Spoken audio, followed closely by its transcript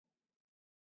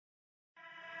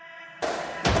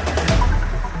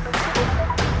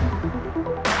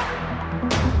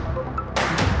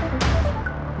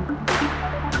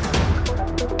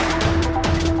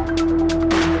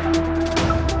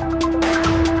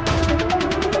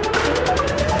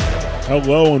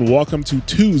Hello and welcome to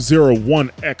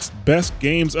 201X Best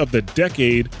Games of the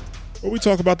Decade, where we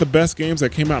talk about the best games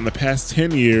that came out in the past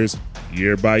 10 years,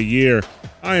 year by year.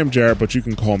 I am Jared, but you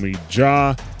can call me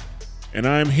Ja, and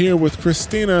I'm here with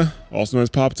Christina, also known as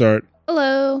Pop-Tart.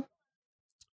 Hello.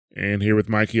 And here with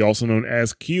Mikey, also known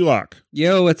as Keylock.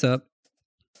 Yo, what's up?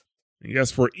 And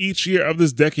yes, for each year of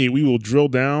this decade, we will drill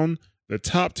down the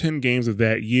top 10 games of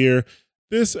that year.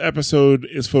 This episode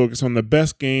is focused on the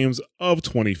best games of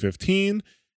 2015,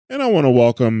 and I want to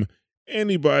welcome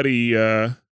anybody,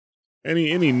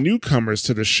 any newcomers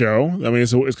to the show. I mean,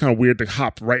 it's kind of weird to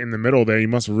hop right in the middle there. You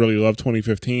must really love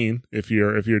 2015 if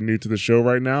you're new to the show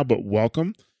right now, but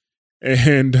welcome.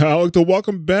 And I'd like to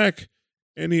welcome back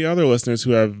any other listeners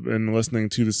who have been listening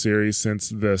to the series since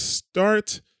the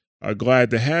start. Glad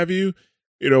to have you.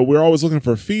 You know, we're always looking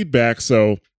for feedback,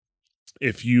 so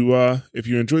if you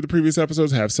enjoyed the previous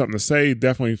episodes, have something to say,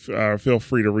 definitely feel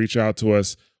free to reach out to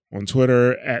us on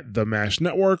Twitter at The MASH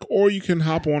Network, or you can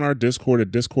hop on our Discord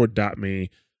at discord.me/mash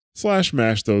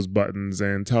those buttons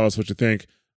and tell us what you think.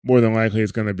 More than likely,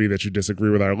 it's going to be that you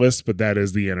disagree with our list, but that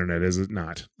is the internet, is it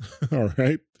not? All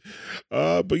right.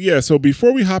 But yeah, so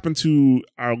before we hop into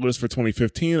our list for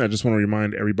 2015, I just want to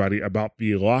remind everybody about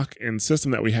the lock-in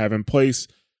system that we have in place.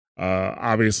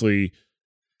 Obviously,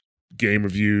 game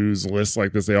reviews, lists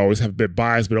like this, they always have a bit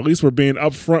biased, but at least we're being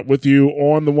upfront with you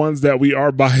on the ones that we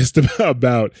are biased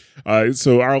about.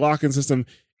 So our lock-in system,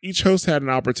 each host had an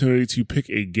opportunity to pick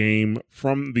a game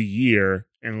from the year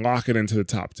and lock it into the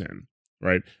top 10,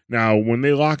 right? Now, when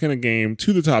they lock in a game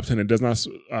to the top 10, it does not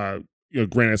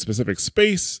grant a specific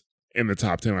space in the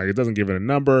top 10. Like, it doesn't give it a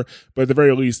number, but at the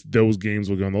very least, those games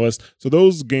will go on the list. So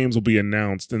those games will be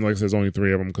announced, and like I said, there's only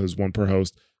 3 of them because one per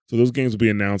host. So those games will be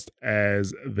announced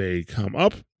as they come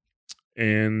up.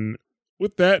 And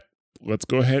with that, let's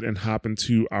go ahead and hop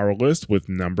into our list with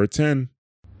number 10.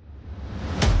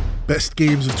 Best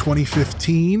games of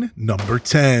 2015, number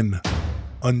 10,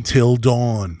 Until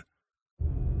Dawn.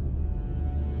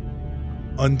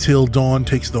 Until Dawn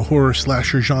takes the horror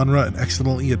slasher genre and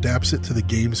excellently adapts it to the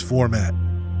game's format.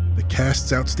 The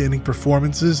cast's outstanding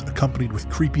performances, accompanied with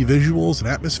creepy visuals and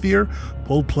atmosphere,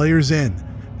 pulled players in,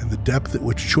 and the depth at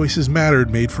which choices mattered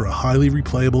made for a highly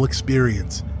replayable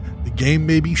experience. The game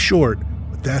may be short,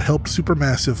 but that helped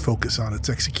Supermassive focus on its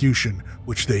execution,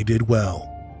 which they did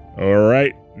well. All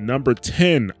right, number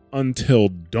 10, Until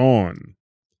Dawn.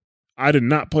 I did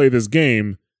not play this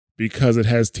game because it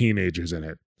has teenagers in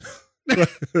it.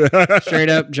 Straight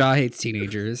up, Ja hates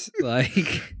teenagers.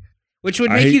 Which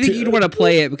would make you think you'd want to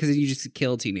play it because you just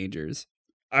kill teenagers.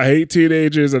 I hate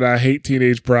teenagers and I hate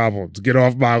teenage problems. Get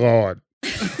off my lawn.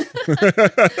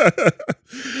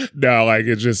 No, like,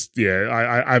 it's just,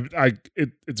 yeah,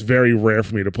 it's very rare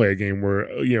for me to play a game where,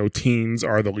 teens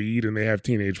are the lead and they have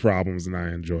teenage problems, and I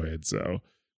enjoy it. So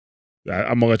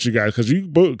I'm gonna let you guys,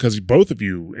 because both of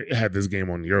you had this game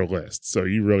on your list, so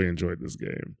you really enjoyed this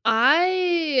game.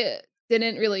 I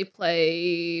didn't really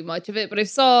play much of it, but I've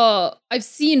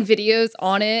seen videos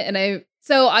on it, and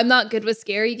so I'm not good with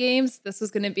scary games. This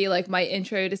was going to be like my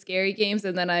intro to scary games,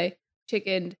 and then I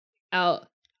chickened out.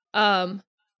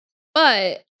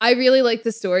 But I really like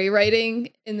the story writing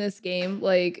in this game.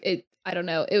 Like, I don't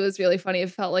know, it was really funny. It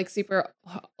felt like super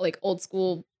like old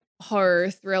school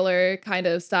horror thriller kind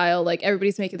of style. Like,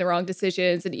 everybody's making the wrong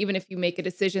decisions, and even if you make a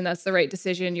decision that's the right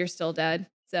decision, you're still dead.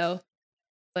 So,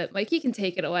 but Mikey can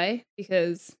take it away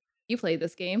because you played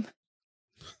this game.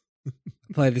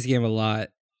 I played this game a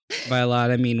lot. By a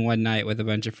lot, I mean one night with a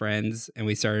bunch of friends, and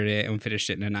we started it and we finished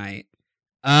it in a night.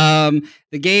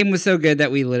 The game was so good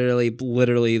that we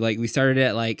literally like, we started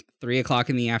at like 3:00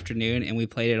 in the afternoon and we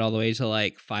played it all the way to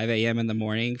like 5 a.m. in the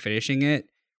morning, finishing it.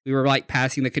 We were like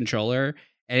passing the controller,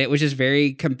 and it was just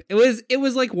very, it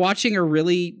was like watching a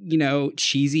really,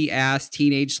 cheesy ass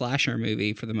teenage slasher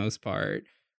movie for the most part.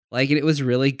 Like, it was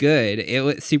really good.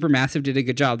 Supermassive did a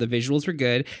good job. The visuals were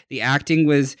good. The acting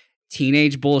was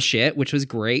teenage bullshit, which was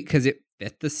great because it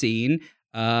fit the scene.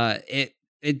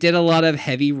 It did a lot of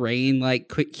heavy rain, like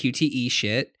quick QTE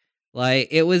shit. Like,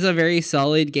 it was a very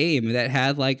solid game that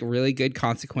had like really good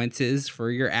consequences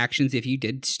for your actions if you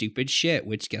did stupid shit,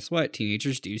 which, guess what?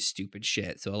 Teenagers do stupid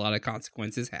shit. So a lot of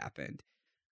consequences happened.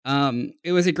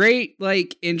 It was a great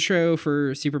like intro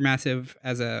for Supermassive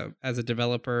as a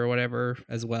developer or whatever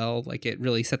as well. Like, it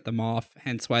really set them off,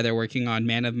 hence why they're working on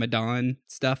Man of Medan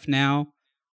stuff now.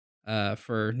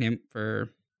 For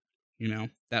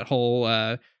that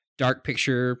whole Dark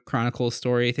Picture Chronicles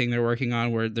story thing they're working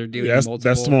on, where they're doing multiple.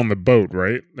 That's the one on the boat,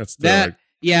 right? That's that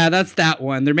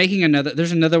one. They're making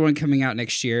there's another one coming out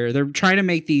next year. They're trying to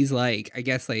make these like, I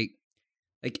guess like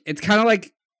it's kind of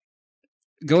like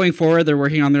going forward, they're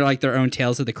working on their own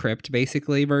Tales of the Crypt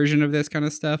basically version of this kind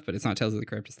of stuff, but it's not Tales of the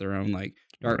Crypt, it's their own like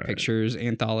Dark Pictures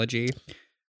anthology.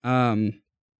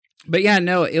 But yeah,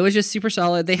 no, it was just super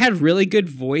solid. They had really good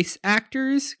voice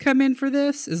actors come in for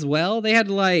this as well. They had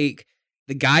like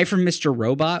the guy from Mr.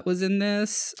 Robot was in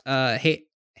this.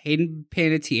 Hayden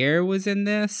Panettiere was in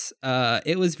this.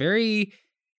 It was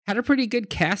had a pretty good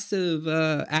cast of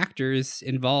actors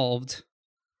involved,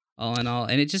 all in all,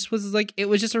 and it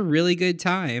was just a really good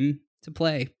time to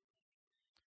play.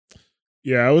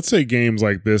 Yeah, I would say games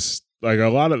like this, like a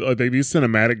lot of these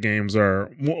cinematic games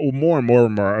are more and more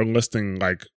are listing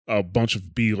like a bunch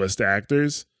of B-list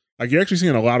actors. Like you're actually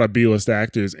seeing a lot of B-list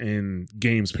actors in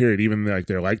games, period. Even like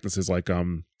their likenesses, like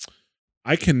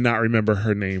I cannot remember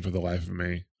her name for the life of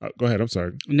me. Go ahead. I'm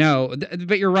sorry. No,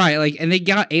 but you're right. Like, and they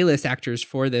got A-list actors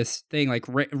for this thing. Like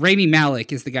Rami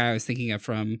Malek is the guy I was thinking of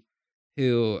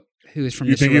who is from.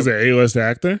 You think he's an A-list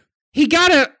actor? He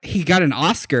got an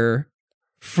Oscar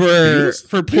for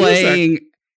playing.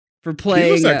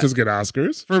 B-list actors get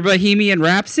Oscars for Bohemian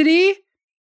Rhapsody.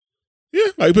 Yeah,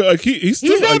 like he's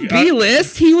still, not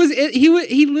B-list. He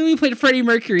literally played Freddie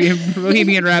Mercury in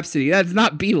Bohemian Rhapsody. That's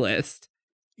not B-list.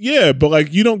 Yeah, but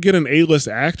like you don't get an A-list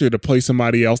actor to play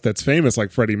somebody else that's famous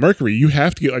like Freddie Mercury. You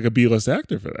have to get like a B-list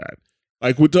actor for that.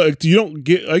 Like, you don't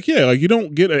get you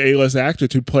don't get an A-list actor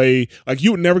to play, like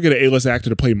you would never get an A-list actor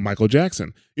to play Michael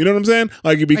Jackson. You know what I'm saying?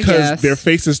 Like because their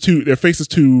face is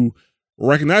too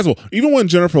recognizable. Even when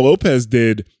Jennifer Lopez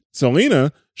did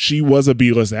Selena, she was a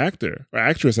B-list actor or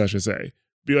actress, I should say.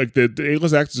 Be like the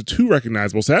A-list actors are too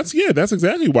recognizable. So that's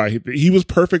exactly why he was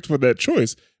perfect for that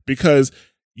choice, because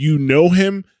you know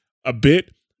him a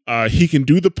bit, he can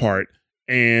do the part,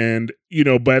 and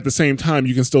but at the same time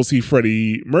you can still see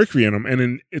Freddie Mercury in him.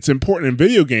 And it's important in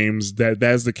video games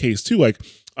that's the case too. Like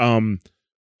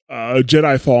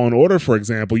Jedi Fallen Order, for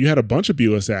example, you had a bunch of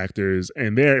B-list actors,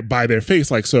 and they're by their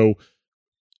face. Like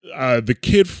the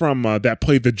kid from that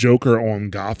played the Joker on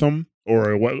Gotham,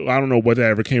 or what, I don't know what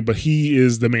that ever came, but he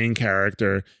is the main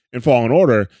character in Fallen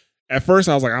Order. At first,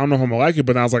 I was like, I don't know if I'm gonna like it,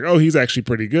 but then I was like, oh, he's actually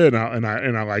pretty good, and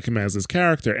I like him as his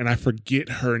character. And I forget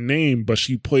her name, but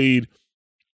she played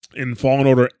in Fallen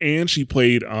Order, and she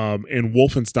played in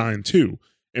Wolfenstein 2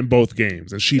 in both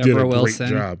games, and she did a great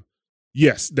job.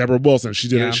 Yes, Deborah Wilson. She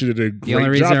did a great job. The only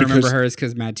reason I remember her is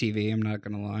because Mad TV. I'm not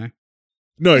gonna lie.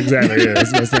 No, exactly. Yeah,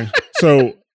 that's the thing.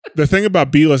 So the thing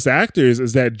about B-list actors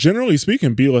is that generally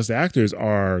speaking, B-list actors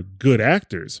are good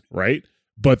actors, right?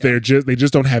 But they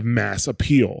just don't have mass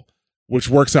appeal, which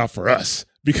works out for us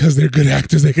because they're good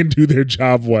actors. They can do their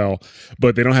job well,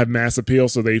 but they don't have mass appeal,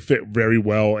 so they fit very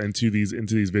well into these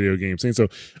video games. And so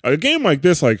a game like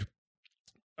this, like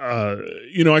like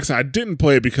I said, I didn't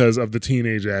play it because of the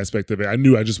teenage aspect of it. I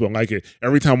knew I just wouldn't like it.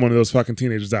 Every time one of those fucking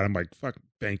teenagers died, I'm like, fuck,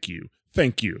 thank you.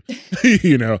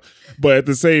 But at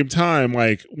the same time,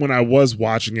 like when I was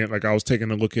watching it, like I was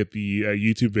taking a look at the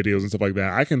YouTube videos and stuff like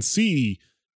that, I can see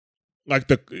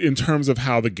like in terms of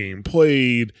how the game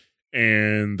played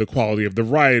and the quality of the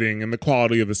writing and the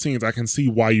quality of the scenes, I can see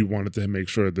why you wanted to make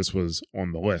sure this was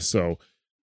on the list. So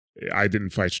I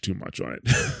didn't fight you too much on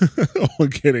it on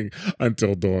getting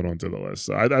Until Dawn onto the list.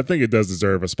 So I think it does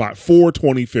deserve a spot for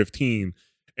 2015.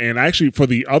 And actually for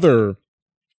the other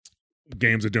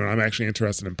games they're doing, I'm actually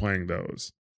interested in playing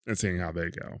those and seeing how they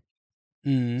go.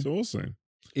 So we'll see.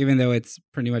 Even though it's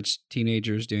pretty much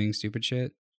teenagers doing stupid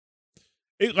shit.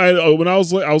 When I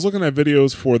was looking at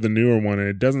videos for the newer one, and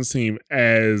it doesn't seem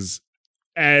as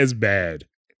bad.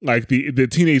 Like the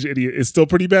teenage idiot is still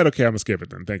pretty bad. Okay, I'm gonna skip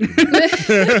it then. Thank you.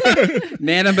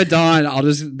 Man of Medan,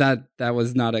 that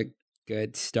was not a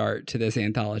good start to this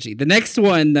anthology. The next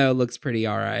one though looks pretty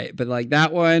all right, but like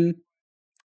that one,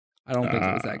 I don't think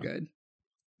it was that good.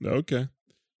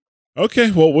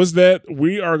 Okay. Well, was that?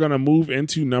 We are gonna move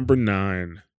into number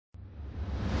 9.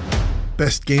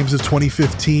 Best games of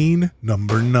 2015,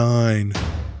 number 9,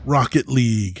 Rocket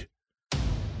League.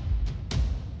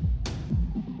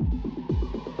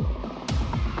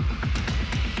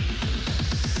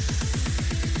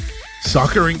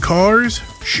 Soccer and cars?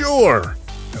 Sure!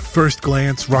 At first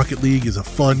glance, Rocket League is a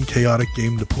fun, chaotic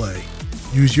game to play.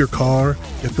 Use your car,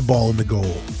 get the ball in the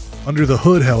goal. Under the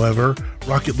hood, however,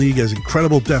 Rocket League has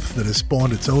incredible depth that has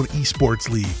spawned its own esports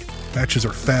league. Matches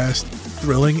are fast,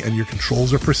 thrilling, and your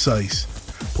controls are precise.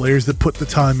 Players that put the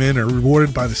time in are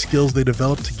rewarded by the skills they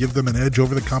develop to give them an edge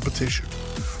over the competition.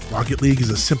 Rocket League is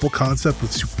a simple concept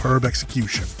with superb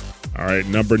execution. All right,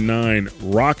 number 9,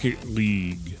 Rocket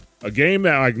League. A game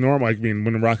that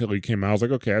when Rocket League came out, I was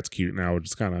like, okay, that's cute. Now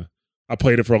it's kind of, I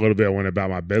played it for a little bit, went about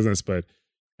my business, but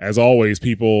as always,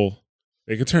 people,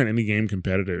 they can turn any game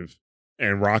competitive.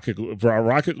 And Rocket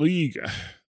League,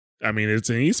 I mean, it's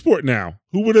an esport now.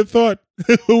 Who would have thought?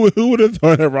 who would have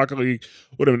thought that Rocket League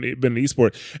would have been an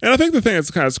esport? And I think the thing that's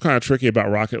kind of tricky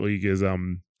about Rocket League is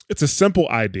it's a simple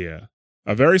idea,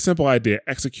 a very simple idea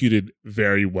executed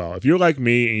very well. If you're like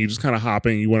me and you just kind of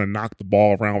hopping, you want to knock the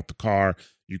ball around with the car,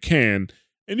 you can,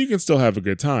 and you can still have a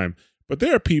good time. But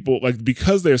there are people, like,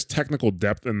 because there's technical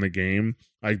depth in the game,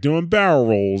 like doing barrel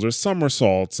rolls or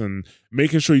somersaults and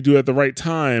making sure you do it at the right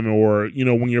time, or, you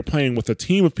know, when you're playing with a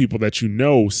team of people that you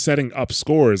know, setting up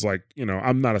scores. Like, you know,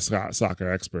 I'm not a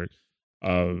soccer expert,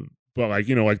 but like,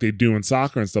 you know, like they do in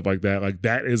soccer and stuff like that. Like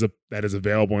that is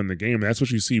available in the game. And that's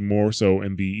what you see more so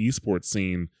in the esports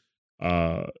scene,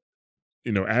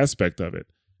 you know, aspect of it.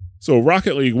 So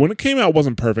Rocket League, when it came out,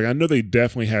 wasn't perfect. I know they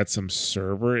definitely had some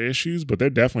server issues, but they're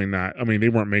definitely not. I mean, they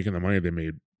weren't making the money they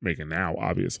making now,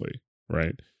 obviously,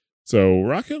 right? So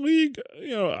Rocket League,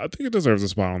 you know, I think it deserves a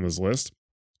spot on this list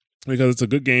because it's a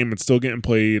good game. It's still getting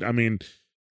played. I mean,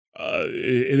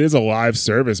 it is a live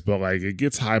service, but like it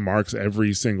gets high marks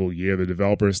every single year. The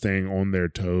developers staying on their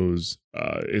toes.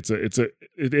 It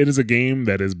is a game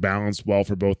that is balanced well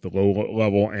for both the low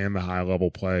level and the high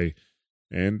level play.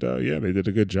 And yeah, they did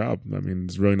a good job. I mean,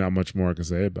 there's really not much more I can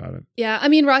say about it. Yeah, I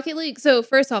mean, Rocket League. So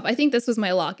first off, I think this was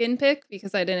my lock-in pick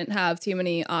because I didn't have too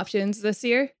many options this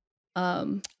year.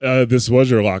 This was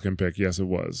your lock-in pick. Yes, it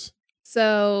was.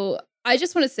 So I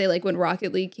just want to say, like, when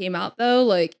Rocket League came out, though,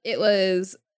 like, it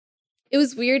was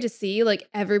weird to see, like,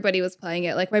 everybody was playing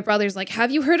it. Like, my brother's like,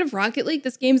 have you heard of Rocket League?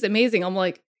 This game's amazing. I'm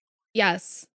like,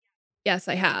 yes,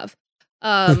 I have.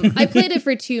 I played it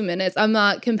for 2 minutes. I'm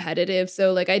not competitive,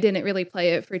 so like I didn't really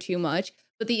play it for too much.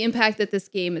 But the impact that this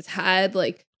game has had,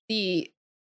 like the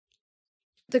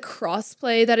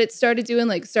crossplay that it started doing,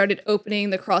 like started opening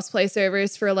the crossplay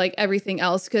servers for like everything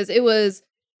else, because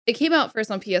it came out first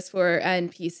on PS4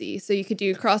 and PC, so you could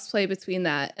do crossplay between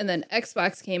that. And then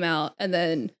Xbox came out, and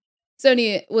then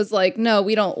Sony was like, no,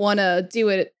 we don't want to do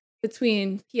it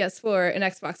between PS4 and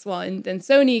Xbox One. Then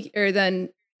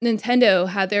Nintendo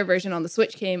had their version on the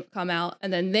Switch come out,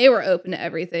 and then they were open to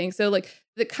everything. So like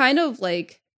the kind of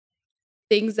like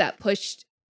things that pushed,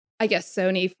 I guess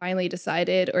Sony finally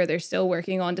decided, or they're still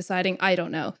working on deciding, I don't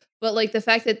know. But like the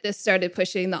fact that this started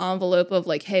pushing the envelope of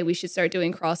like, hey, we should start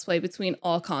doing crossplay between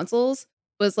all consoles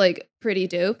was like pretty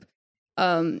dope.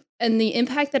 And the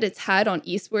impact that it's had on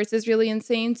esports is really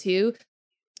insane too,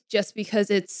 just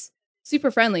because it's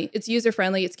super friendly. It's user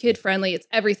friendly. It's kid friendly. It's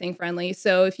everything friendly.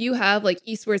 So if you have like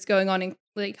esports going on in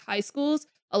like high schools,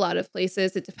 a lot of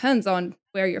places, it depends on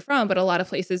where you're from, but a lot of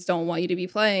places don't want you to be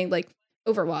playing like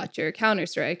Overwatch or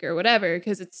Counter-Strike or whatever,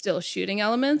 because it's still shooting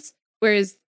elements.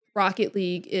 Whereas Rocket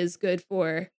League is good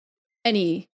for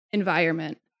any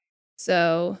environment.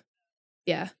 So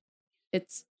yeah,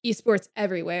 it's esports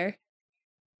everywhere.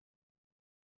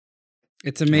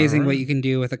 It's amazing what you can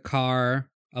do with a car,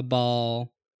 a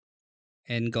ball,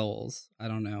 and goals. I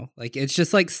don't know. Like, it's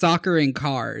just like soccer and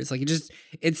cars. Like,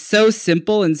 it's so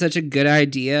simple and such a good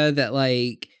idea that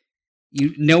like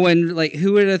no one, like,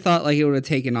 who would have thought like it would have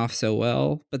taken off so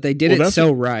well, but they did it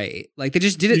so right. Like, they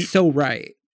just did it so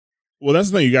right. Well,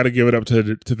 that's the thing. You got to give it up to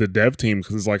the dev team,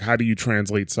 because it's like, how do you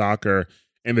translate soccer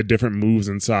and the different moves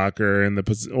in soccer and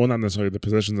not necessarily the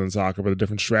positions in soccer, but the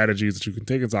different strategies that you can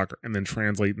take in soccer, and then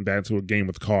translate that into a game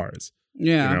with cars.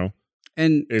 Yeah. You know?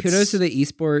 And kudos to the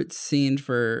esports scene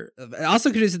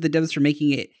also kudos to the devs for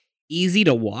making it easy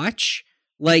to watch.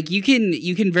 Like you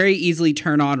can very easily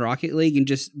turn on Rocket League and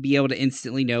just be able to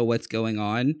instantly know what's going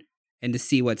on and to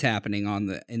see what's happening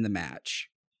in the match.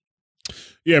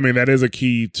 Yeah, I mean, that is a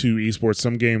key to esports.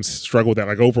 Some games struggle with that,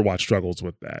 like Overwatch struggles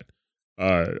with that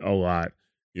a lot,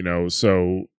 you know.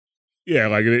 So yeah,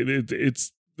 like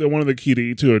it's one of the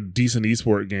key to a decent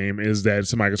esport game is that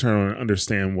somebody can turn on and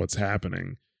understand what's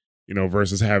happening. You know,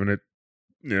 versus having it,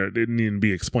 you know, it didn't even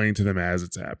be explained to them as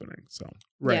it's happening. So,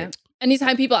 right. Yeah.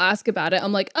 Anytime people ask about it,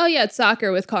 I'm like, oh yeah, it's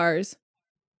soccer with cars.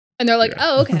 And they're like,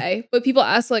 oh, okay. But people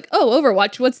ask like, oh,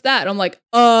 Overwatch, what's that? I'm like,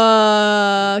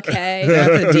 okay.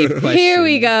 That's a deep question. Here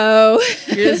we go.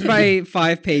 Here's my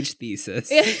 5-page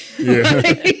thesis. Yeah.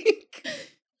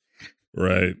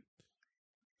 Right.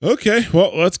 Okay,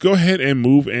 well, let's go ahead and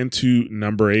move into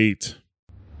number 8.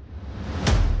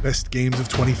 Best games of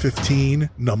 2015,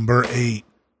 number 8,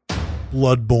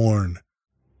 Bloodborne.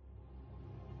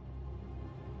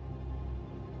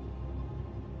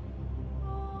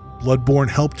 Bloodborne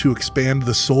helped to expand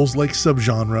the Souls-like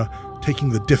subgenre, taking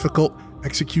the difficult,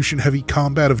 execution-heavy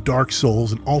combat of Dark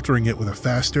Souls and altering it with a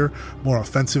faster, more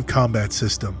offensive combat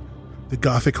system. The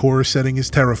gothic horror setting is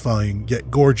terrifying,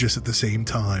 yet gorgeous at the same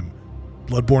time.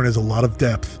 Bloodborne has a lot of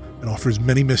depth and offers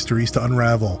many mysteries to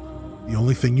unravel. The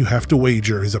only thing you have to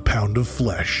wager is a pound of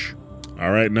flesh.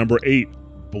 All right, number 8,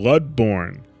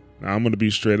 Bloodborne. Now, I'm going to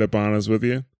be straight up honest with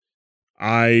you.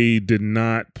 I did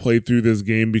not play through this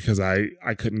game because I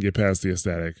couldn't get past the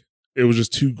aesthetic. It was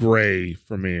just too gray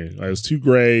for me. Like, it was too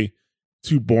gray,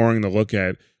 too boring to look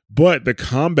at. But the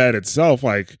combat itself,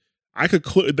 like, I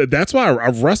could. That's why I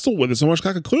wrestled with it so much.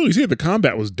 I could clearly see it. The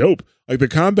combat was dope. Like, the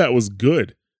combat was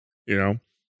good. You know,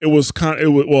 it was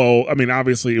well. I mean,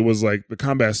 obviously, it was like the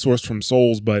combat sourced from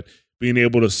Souls, but being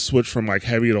able to switch from like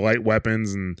heavy to light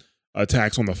weapons and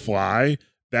attacks on the fly,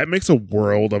 that makes a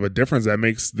world of a difference. That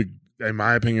makes in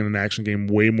my opinion, an action game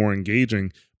way more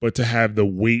engaging. But to have the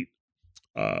weight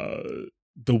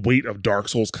of Dark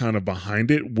Souls kind of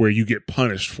behind it, where you get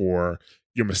punished for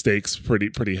your mistakes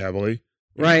pretty heavily.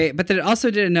 Right, but then it also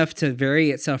did enough to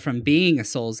vary itself from being a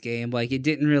Souls game. Like, it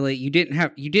didn't really, you didn't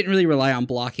really rely on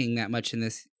blocking that much in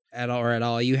this at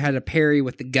all. You had to parry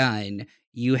with the gun.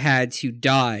 You had to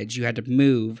dodge. You had to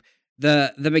move.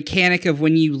 The mechanic of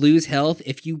when you lose health,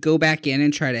 if you go back in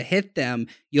and try to hit them,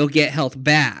 you'll get health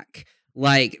back.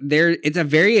 Like, it's a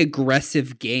very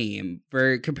aggressive game,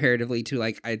 very comparatively to,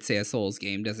 like, I'd say a Souls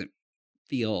game doesn't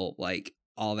feel like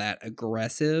all that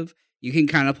aggressive. You can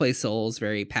kind of play Souls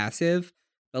very passive,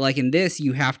 but like in this,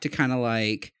 you have to kind of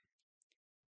like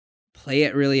play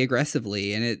it really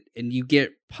aggressively, and you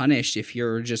get punished if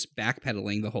you're just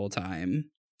backpedaling the whole time.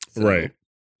 So. Right.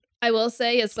 I will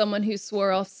say, as someone who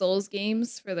swore off Souls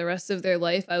games for the rest of their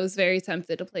life, I was very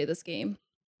tempted to play this game.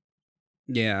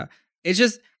 Yeah. It's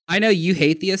just, I know you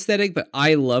hate the aesthetic, but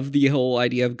I love the whole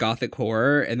idea of gothic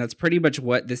horror, and that's pretty much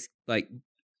what this like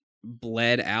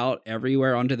bled out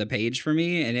everywhere onto the page for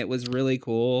me, and it was really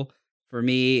cool for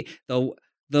me.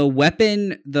 The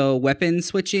weapon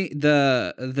switching,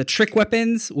 the trick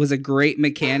weapons was a great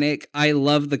mechanic. I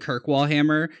love the Kirkwall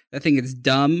hammer. I think it's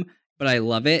dumb, but I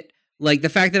love it. Like the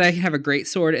fact that I can have a great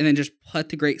sword and then just put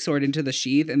the great sword into the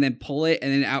sheath and then pull it,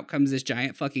 and then out comes this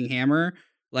giant fucking hammer.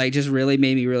 Like, just really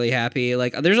made me really happy.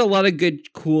 Like, there's a lot of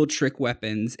good, cool trick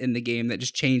weapons in the game that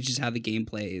just changes how the game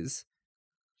plays.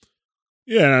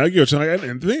 Yeah, I get you.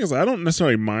 And the thing is, I don't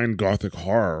necessarily mind gothic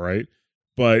horror, right?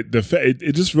 But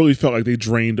it just really felt like they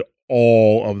drained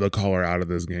all of the color out of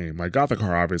this game. Like, gothic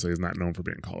horror obviously is not known for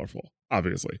being colorful,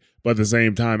 obviously, but at the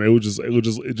same time, it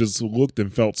just looked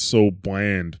and felt so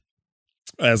bland.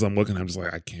 As I'm looking, I'm just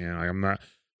like, I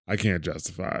can't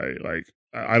justify. Like,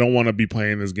 I don't want to be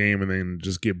playing this game and then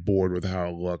just get bored with how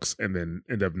it looks and then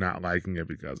end up not liking it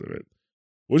because of it.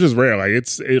 Which is rare. Like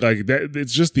it's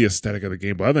just the aesthetic of the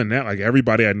game. But other than that, like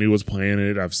everybody I knew was playing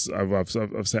it. I've sat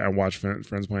and watched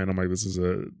friends playing. I'm like, this is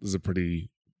a pretty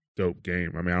dope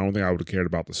game. I mean, I don't think I would have cared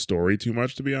about the story too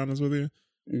much, to be honest with you.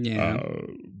 Yeah.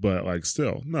 But like,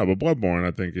 still, no. But Bloodborne,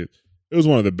 I think it was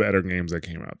one of the better games that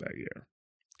came out that year.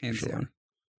 Hands sure. down.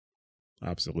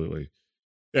 Absolutely.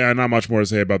 Yeah, not much more to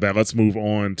say about that. Let's move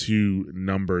on to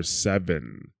number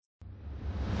 7.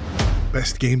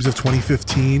 Best games of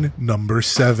 2015, number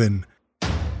 7.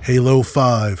 Halo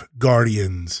 5,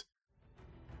 Guardians.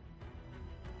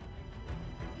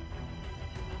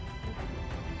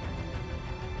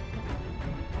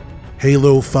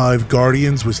 Halo 5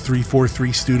 Guardians was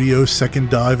 343 Studios' second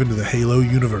dive into the Halo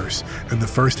universe, and the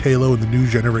first Halo in the new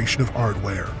generation of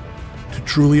hardware. To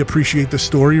truly appreciate the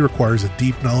story requires a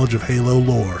deep knowledge of Halo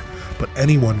lore, but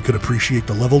anyone could appreciate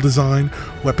the level design,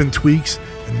 weapon tweaks,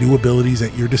 and new abilities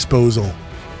at your disposal.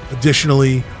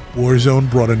 Additionally,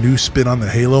 Warzone brought a new spin on the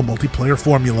Halo multiplayer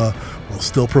formula while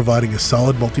still providing a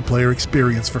solid multiplayer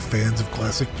experience for fans of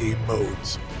classic game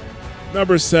modes.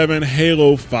 Number 7,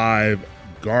 Halo 5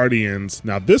 Guardians.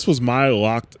 Now, this was my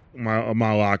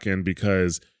lock-in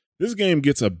because this game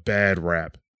gets a bad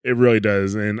rap. It really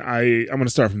does, and I'm going to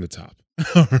start from the top.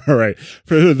 All right.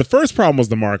 The first problem was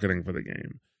the marketing for the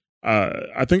game.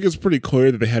 I think it's pretty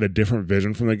clear that they had a different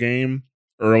vision from the game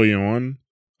early on.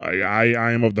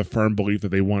 I am of the firm belief that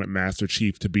they wanted Master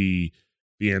Chief to be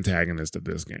the antagonist of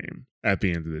this game at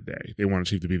the end of the day. They wanted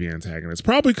Chief to be the antagonist.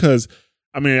 Probably because,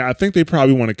 I think they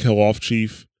probably want to kill off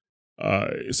Chief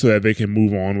so that they can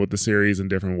move on with the series in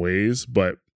different ways.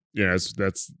 But, yeah,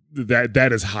 that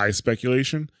is high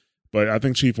speculation. But I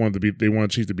think they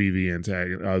wanted Chief to be the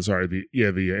antagonist.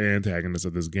 The antagonist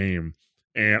of this game.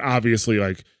 And obviously,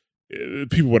 like,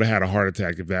 people would have had a heart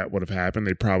attack if that would have happened.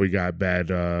 They probably got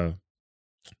bad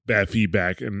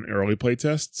feedback in early play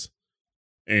tests,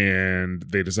 and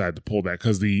they decided to pull that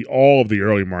because all of the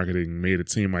early marketing made it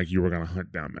seem like you were going to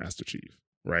hunt down Master Chief,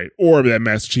 right? Or that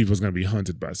Master Chief was going to be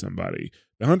hunted by somebody.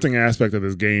 The hunting aspect of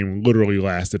this game literally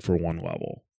lasted for one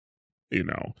level.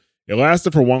 It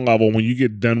lasted for one level. When you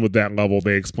get done with that level,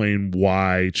 they explain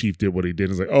why Chief did what he did.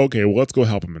 It's like, okay, well, let's go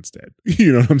help him instead.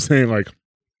 You know what I'm saying? Like,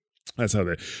 That's how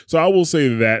they. So I will say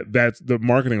that the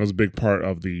marketing was a big part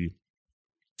of the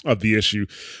issue.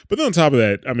 But then on top of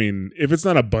that, I mean, if it's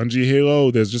not a Bungie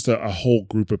Halo, there's just a whole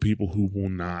group of people who will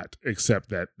not accept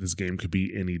that this game could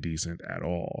be any decent at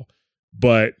all.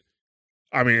 But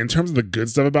I mean, in terms of the good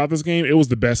stuff about this game, it was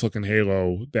the best looking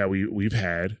Halo that we've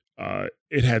had.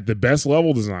 It had the best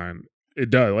level design. It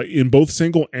does, like in both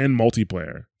single and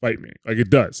multiplayer. Fight me, like it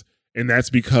does, and that's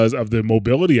because of the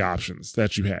mobility options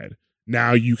that you had.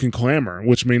 Now you can clamber,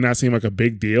 which may not seem like a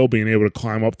big deal, being able to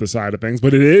climb up the side of things,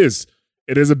 but it is.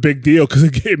 It is a big deal because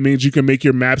it means you can make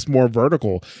your maps more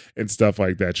vertical and stuff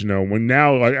like that. You know, when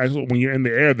you're in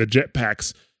the air, the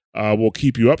jetpacks will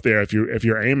keep you up there if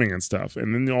you're aiming and stuff.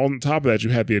 And then on top of that,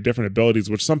 you had the different abilities,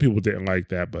 which some people didn't like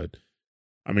that, but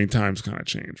I mean, times kind of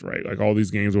changed, right? Like all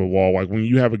these games will evolve. Like when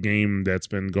you have a game that's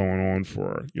been going on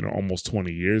for almost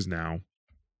 20 years now,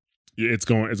 it's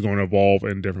going to evolve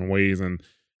in different ways. And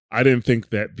I didn't think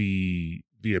that the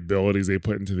abilities they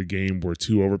put into the game were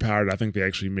too overpowered. I think they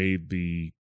actually made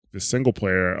the single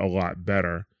player a lot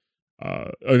better.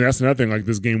 And that's another thing. Like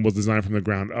this game was designed from the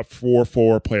ground up for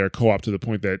 4-player co-op to the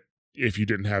point that if you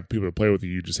didn't have people to play with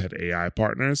you just had AI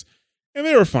partners, and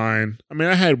they were fine. I mean,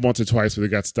 I had once or twice where they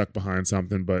got stuck behind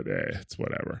something, but it's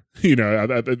whatever.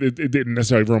 It didn't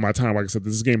necessarily ruin my time. Like I said,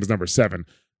 this game is number 7,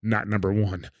 not number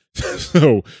 1.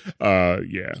 So,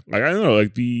 yeah. Like I don't know.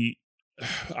 Like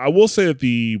I will say that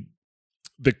the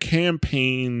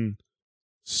campaign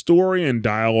story and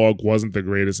dialogue wasn't the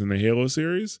greatest in the Halo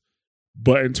series,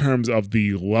 but in terms of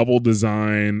the level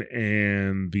design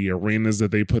and the arenas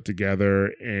that they put together,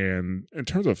 and in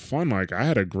terms of fun, like I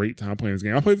had a great time playing this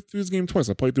game. I played through this game twice.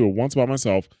 I played through it once by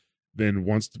myself, then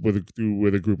once with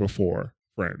a group of 4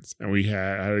 friends, and I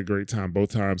had a great time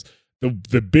both times.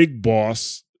 The big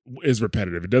boss is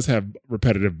repetitive. It does have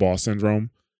repetitive boss syndrome,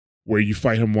 where you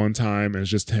fight him one time and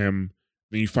it's just him.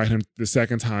 Then you fight him the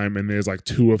second time and there's like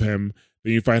 2 of him.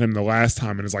 Then you fight him the last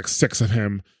time and there's like 6 of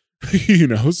him.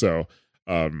 So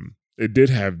it did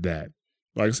have that.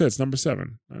 Like I said, it's number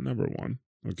 7, not number 1.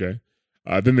 Okay.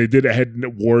 Then they did add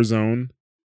Warzone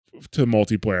to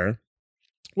multiplayer,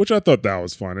 which I thought that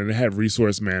was fun. And it had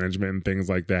resource management and things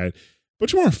like that.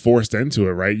 But you weren't forced into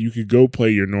it, right? You could go play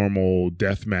your normal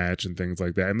deathmatch and things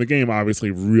like that. And the game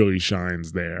obviously really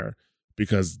shines there,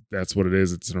 because that's what it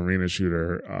is. It's an arena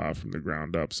shooter from the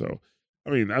ground up. So,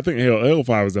 I mean, I think Halo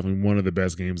 5 was definitely one of the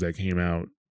best games that came out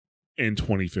in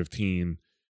 2015.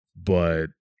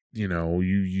 But,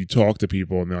 you talk to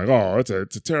people and they're like, oh, it's a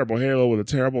terrible Halo with a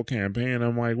terrible campaign.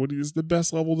 I'm like, what is the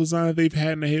best level design that they've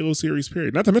had in the Halo series,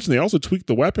 period? Not to mention, they also tweaked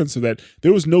the weapons so that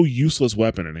there was no useless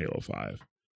weapon in Halo 5.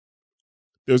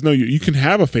 You can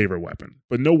have a favorite weapon,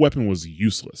 but no weapon was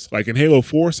useless. Like in Halo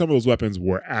 4, some of those weapons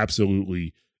were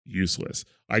absolutely useless.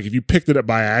 Like if you picked it up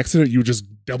by accident, you would just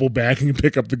double back and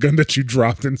pick up the gun that you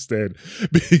dropped instead,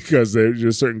 because there's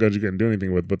just certain guns you couldn't do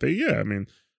anything with. But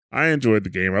I enjoyed the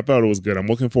game. I thought it was good. I'm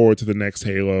looking forward to the next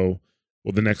Halo,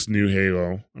 or the next new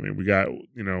Halo. I mean, we got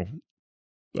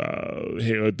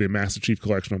Halo, the Master Chief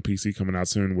Collection on PC coming out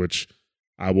soon, which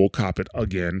I will cop it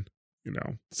again.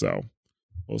 So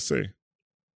we'll see.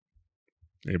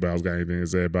 Anybody else got anything to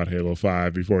say about Halo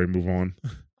 5 before we move on?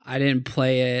 I didn't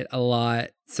play it a lot,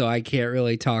 so I can't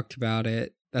really talk about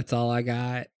it. That's all I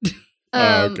got.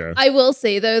 Okay. I will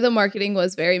say though, the marketing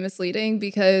was very misleading,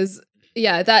 because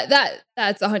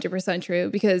that's 100% true,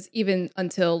 because even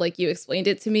until like you explained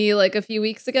it to me like a few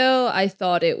weeks ago, I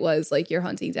thought it was like you're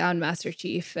hunting down Master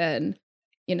Chief and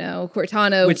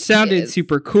Cortana, which sounded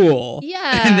super cool.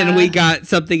 Yeah. And then we got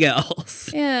something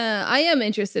else. Yeah, I am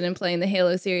interested in playing the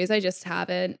Halo series. I just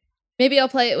haven't. Maybe I'll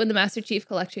play it when the Master Chief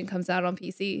Collection comes out on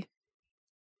PC.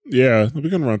 Yeah, we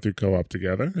can run through co-op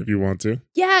together if you want to.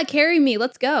 Yeah, carry me.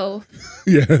 Let's go.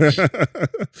 Yeah.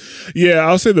 Yeah,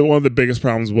 I'll say that one of the biggest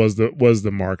problems was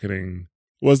the marketing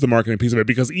piece of it,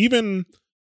 because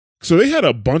so they had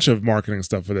a bunch of marketing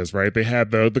stuff for this, right? They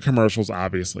had the commercials,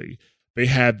 obviously. They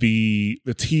had the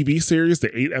TV series, the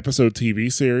 8-episode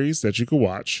TV series that you could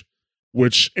watch,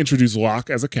 which introduced Locke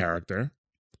as a character.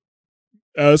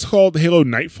 It's called Halo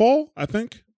Nightfall, I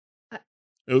think.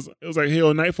 It was like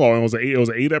Halo Nightfall, and it was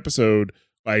an 8-episode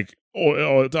like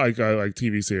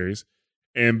TV series.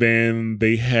 And then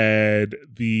they had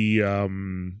the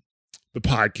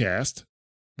podcast,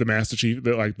 the Master Chief,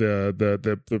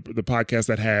 the podcast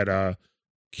that had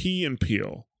Key and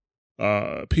Peele.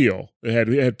 Peele.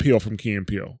 It had Peele from Key and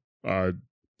Peele.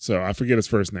 So I forget his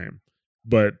first name,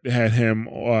 but it had him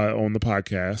on the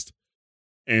podcast.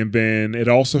 And then it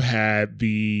also had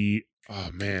it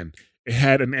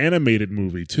had an animated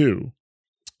movie too.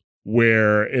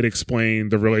 where it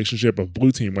explained the relationship of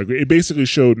Blue Team. Like it basically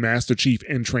showed Master Chief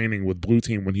in training with Blue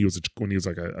Team when he was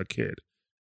like a kid.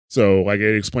 So like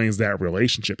it explains that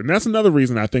relationship. And that's another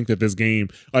reason I think that this game,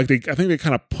 I think they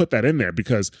kind of put that in there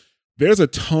because there's a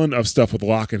ton of stuff with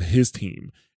Locke and his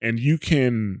team, and you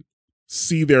can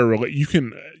see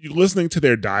listening to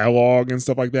their dialogue and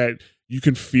stuff like that, you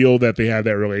can feel that they have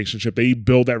that relationship. They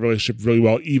build that relationship really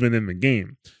well, even in the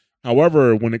game.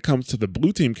 However, when it comes to the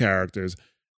Blue Team characters,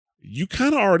 you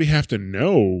kind of already have to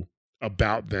know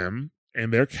about them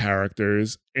and their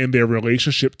characters and their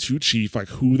relationship to Chief, like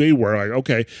who they were. Like,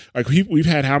 okay, like we've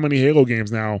had how many Halo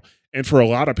games now? And for a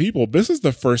lot of people, this is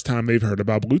the first time they've heard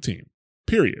about Blue Team,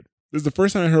 period. This is the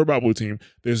first time I heard about Blue Team.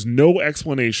 There's no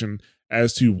explanation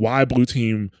as to why Blue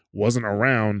Team wasn't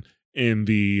around in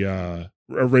the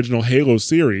original Halo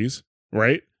series,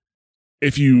 right?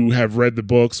 If you have read the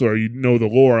books or you know the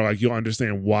lore, like you'll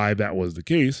understand why that was the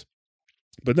case.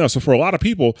 But no, so for a lot of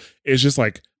people, it's just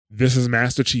like, this is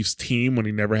Master Chief's team when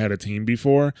he never had a team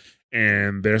before,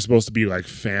 and they're supposed to be like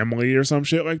family or some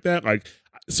shit like that. Like,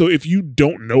 so if you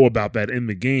don't know about that in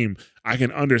the game, I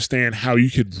can understand how you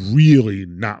could really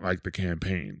not like the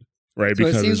campaign, right? So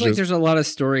because it seems like there's a lot of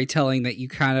storytelling that you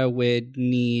kind of would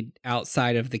need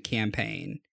outside of the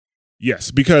campaign.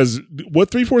 Yes, because what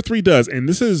 343 does, and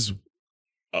this is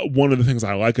one of the things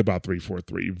I like about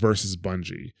 343 versus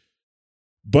Bungie.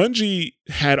 Bungie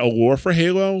had a lore for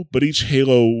Halo, but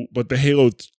the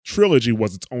Halo trilogy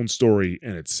was its own story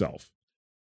in itself.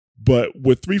 But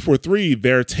with 343,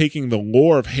 they're taking the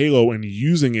lore of Halo and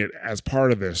using it as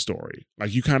part of their story.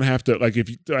 Like you kind of have to, like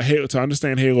to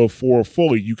understand Halo 4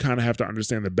 fully, you kind of have to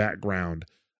understand the background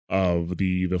of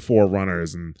the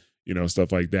Forerunners and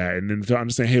stuff like that. And then to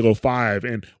understand Halo 5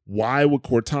 and why would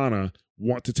Cortana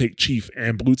want to take Chief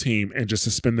and Blue Team and just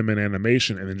suspend them in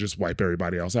animation and then just wipe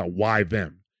everybody else out. Why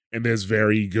them? And there's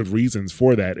very good reasons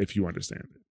for that if you understand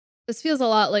it. This feels a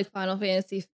lot like Final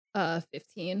Fantasy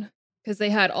 15 because they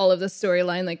had all of the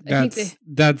storyline. Like that was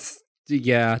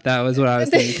what I was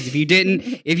thinking.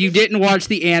 Because if you didn't watch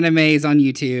the animes on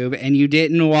YouTube and you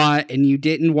didn't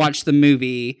watch the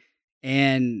movie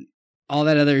and all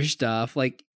that other stuff,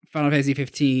 like Final Fantasy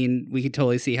 15, we could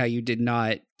totally see how you did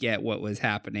not get what was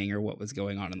happening or what was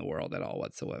going on in the world at all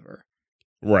whatsoever.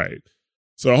 Right.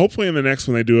 So hopefully in the next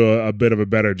one they do a bit of a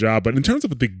better job. But in terms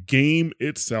of the game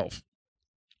itself,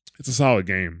 it's a solid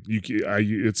game.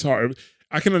 It's hard.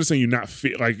 I can understand you not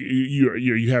feel like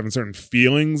you having certain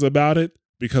feelings about it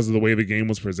because of the way the game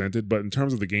was presented. But in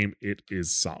terms of the game, it is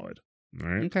solid. All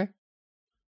right. Okay.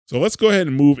 So let's go ahead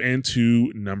and move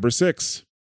into number 6.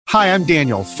 Hi, I'm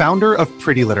Daniel, founder of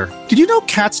Pretty Litter. Did you know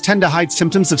cats tend to hide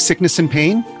symptoms of sickness and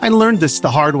pain? I learned this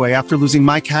the hard way after losing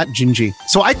my cat, Gingy.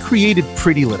 So I created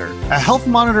Pretty Litter, a health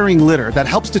monitoring litter that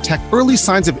helps detect early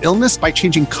signs of illness by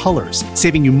changing colors,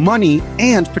 saving you money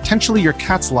and potentially your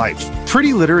cat's life.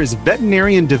 Pretty Litter is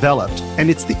veterinarian developed, and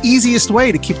it's the easiest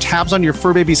way to keep tabs on your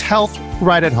fur baby's health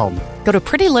right at home. Go to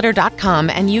prettylitter.com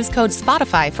and use code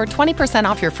SPOTIFY for 20%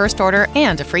 off your first order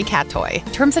and a free cat toy.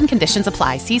 Terms and conditions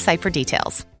apply. See site for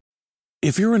details.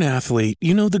 If you're an athlete,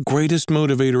 you know the greatest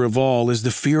motivator of all is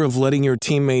the fear of letting your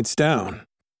teammates down.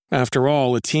 After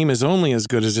all, a team is only as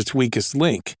good as its weakest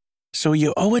link. So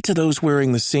you owe it to those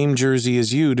wearing the same jersey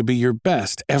as you to be your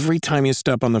best every time you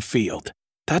step on the field.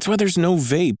 That's why there's no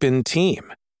vape in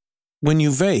team. When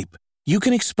you vape, you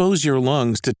can expose your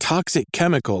lungs to toxic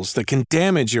chemicals that can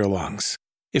damage your lungs.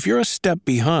 If you're a step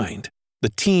behind, the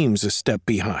team's a step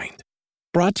behind.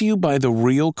 Brought to you by The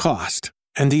Real Cost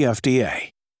and the FDA.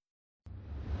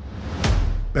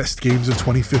 Best games of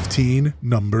 2015,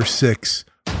 number 6.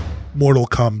 Mortal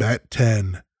Kombat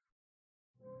 10.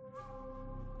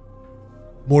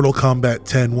 Mortal Kombat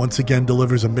 10 once again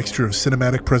delivers a mixture of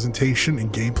cinematic presentation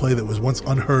and gameplay that was once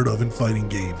unheard of in fighting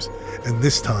games, and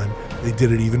this time they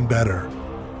did it even better.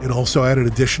 It also added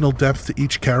additional depth to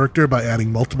each character by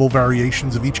adding multiple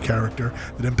variations of each character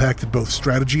that impacted both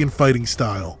strategy and fighting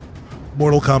style.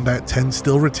 Mortal Kombat 10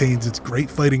 still retains its great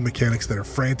fighting mechanics that are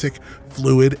frantic,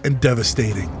 fluid, and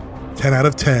devastating. 10 out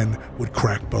of 10 would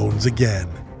crack bones again.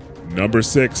 Number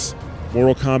 6,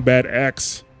 Mortal Kombat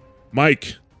X.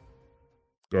 Mike,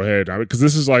 go ahead, because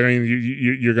this is like,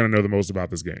 you're going to know the most about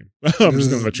this game. I'm just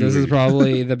going to let you This read. is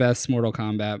probably the best Mortal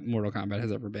Kombat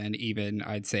has ever been, even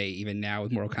now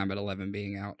with Mortal Kombat 11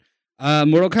 being out.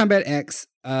 Mortal Kombat X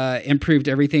improved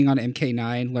everything on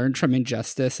MK9, learned from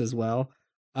Injustice as well.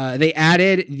 They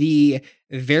added the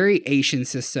variation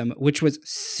system, which was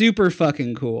super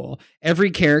fucking cool. Every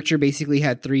character basically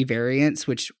had 3 variants,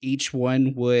 which each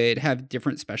one would have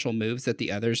different special moves that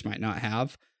the others might not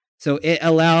have. So it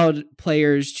allowed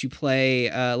players to play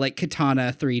like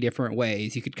Katana 3 different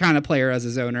ways. You could kind of play her as a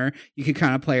zoner. You could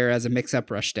kind of play her as a mix-up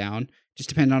rushdown, just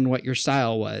depending on what your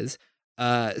style was.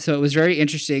 So it was very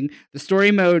interesting. The story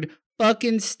mode,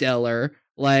 fucking stellar.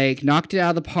 Like, knocked it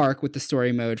out of the park with the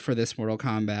story mode for this Mortal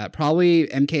Kombat. Probably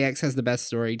MKX has the best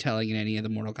storytelling in any of the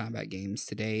Mortal Kombat games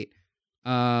to date.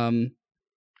 MKX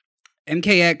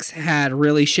had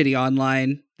really shitty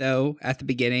online, though, at the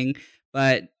beginning.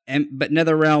 But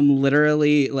NetherRealm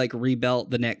literally like rebuilt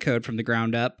the netcode from the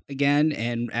ground up again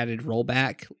and added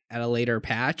rollback at a later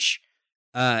patch.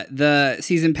 The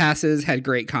season passes had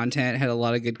great content, had a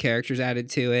lot of good characters added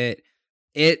to it.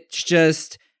 It's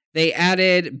just they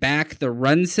added back the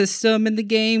run system in the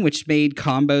game, which made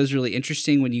combos really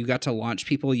interesting. When you got to launch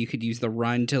people, you could use the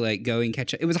run to like go and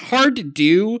catch it. It was hard to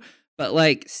do, but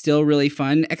like still really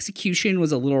fun. Execution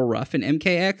was a little rough in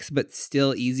MKX, but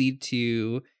still easy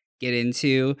to get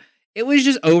into. It was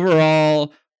just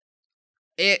overall,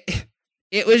 it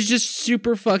was just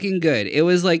super fucking good. It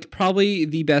was like probably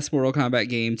the best Mortal Kombat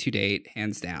game to date,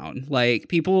 hands down.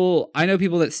 Like I know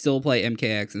people that still play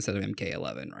MKX instead of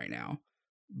MK11 right now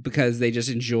because they just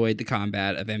enjoyed the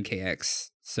combat of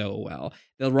MKX so well.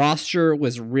 The roster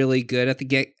was really good at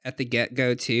the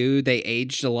get-go too. They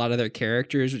aged a lot of their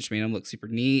characters, which made them look super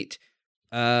neat.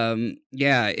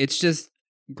 Yeah, it's just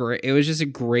great. It was just a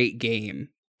great game.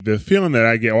 The feeling that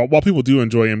I get, while people do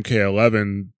enjoy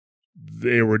MK11,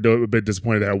 they were a bit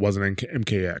disappointed that it wasn't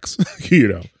MKX, you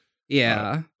know?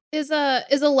 Yeah. Is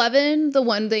 11 the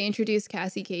one they introduced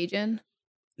Cassie Cajun?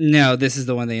 No, this is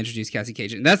the one they introduced Cassie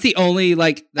Cajun. That's the only,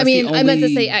 like... I meant to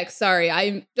say X, sorry.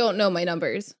 I don't know my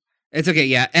numbers. It's okay,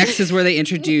 yeah. X is where they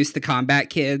introduced the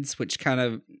combat kids, which kind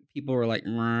of... People were like,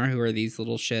 who are these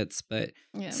little shits? But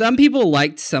some people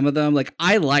liked some of them. Like,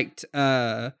 I liked...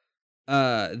 the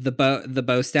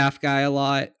bow staff guy a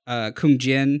lot, Kung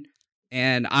Jin,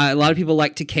 and a lot of people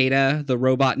like Takeda, the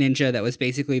robot ninja that was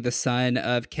basically the son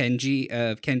of Kenshi,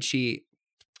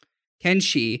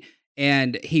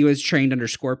 and he was trained under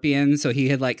Scorpion, so he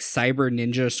had like cyber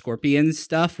ninja Scorpion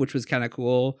stuff, which was kind of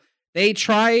cool. They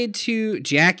tried to...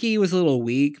 Jackie was a little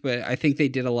weak, but I think they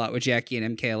did a lot with Jackie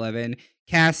in MK11.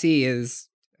 Cassie is...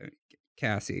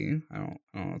 Cassie, I don't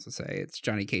know what to say. It's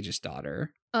Johnny Cage's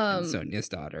daughter. And Sonya's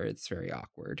daughter. It's very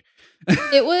awkward.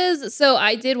 It was... So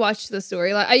I did watch the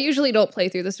storyline. I usually don't play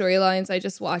through the storylines. I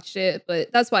just watched it,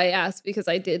 but that's why I asked, because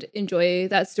I did enjoy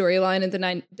that storyline and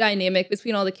the dynamic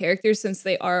between all the characters since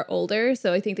they are older.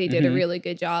 So I think they did a really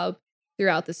good job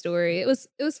throughout the story. It was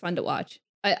fun to watch.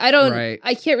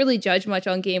 I can't really judge much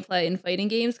on gameplay in fighting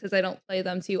games because I don't play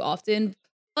them too often,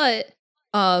 but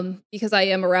because I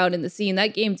am around in the scene,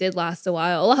 that game did last a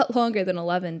while, a lot longer than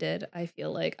 11 did, I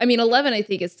feel like. I mean, 11 I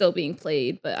think is still being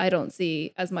played, but I don't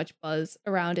see as much buzz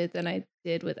around it than I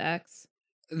did with X.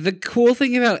 The cool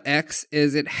thing about X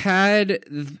is it had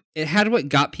what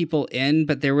got people in,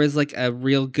 but there was like a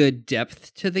real good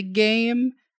depth to the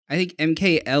game. I think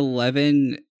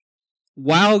MK11,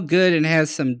 while good and has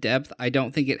some depth, I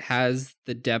don't think it has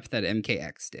the depth that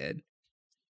MKX did.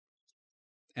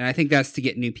 And I think that's to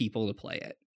get new people to play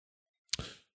it.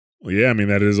 Well, yeah, I mean,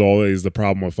 that is always the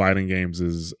problem with fighting games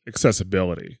is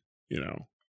accessibility, you know.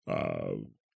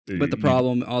 But the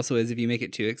problem also is if you make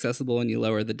it too accessible and you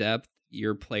lower the depth,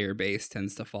 your player base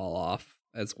tends to fall off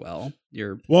as well.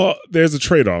 Well, there's a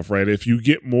trade-off, right? If you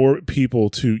get more people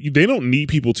they don't need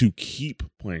people to keep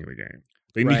playing the game.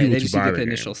 They need people to buy the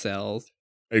initial sales.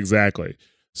 Exactly.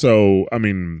 So, I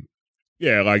mean...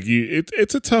 Yeah, like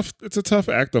it's a tough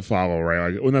act to follow,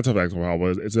 right? Like, well, not tough act to follow,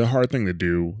 but it's a hard thing to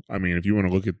do. I mean, if you want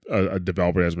to look at a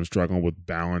developer that's been struggling with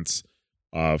balance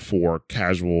for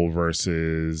casual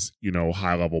versus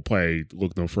high level play,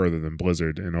 look no further than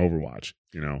Blizzard and Overwatch.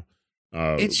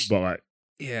 It's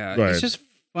just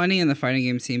funny in the fighting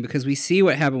game scene because we see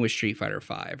what happened with Street Fighter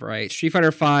V, right? Street Fighter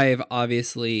V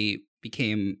obviously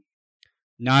became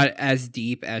not as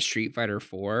deep as Street Fighter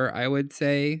 4, I would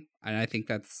say. And I think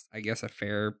that's, I guess, a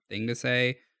fair thing to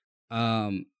say.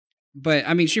 But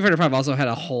I mean, Street Fighter V also had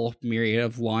a whole myriad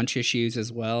of launch issues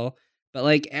as well. But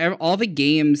like all the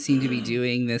games seem to be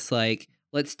doing this, like,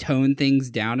 let's tone things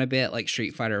down a bit like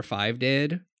Street Fighter V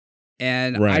did.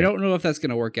 And I don't know if that's going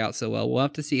to work out so well. We'll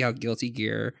have to see how Guilty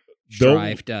Gear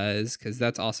Strive does, because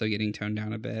that's also getting toned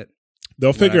down a bit.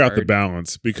 They'll figure out the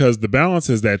balance, because the balance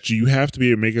is that you have to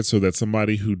be able to make it so that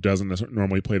somebody who doesn't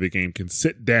normally play the game can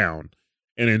sit down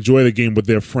and enjoy the game with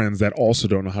their friends that also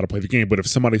don't know how to play the game. But if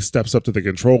somebody steps up to the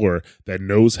controller that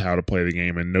knows how to play the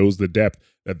game and knows the depth,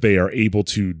 that they are able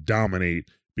to dominate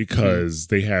because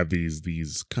they have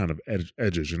these kind of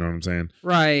edges, you know what I'm saying?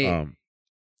 Right.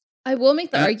 I will make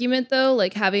the argument though,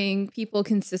 like having people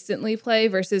consistently play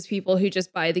versus people who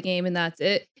just buy the game and that's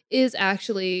it is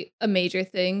actually a major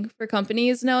thing for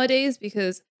companies nowadays,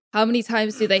 because how many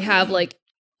times do they have like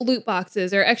loot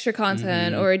boxes or extra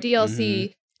content or a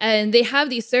DLC and they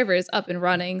have these servers up and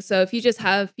running. So if you just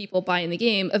have people buying the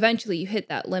game, eventually you hit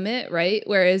that limit, right?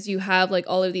 Whereas you have like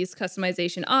all of these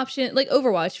customization options, like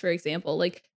Overwatch, for example,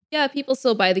 like yeah, people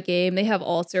still buy the game. They have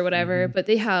alts or whatever, but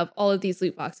they have all of these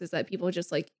loot boxes that people just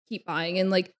like keep buying. And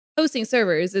like hosting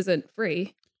servers isn't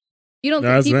free. You don't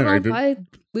think people don't buy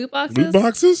loot boxes? Loot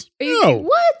boxes? No.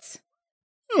 What?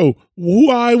 No.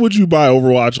 Why would you buy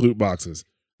Overwatch loot boxes?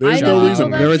 There's no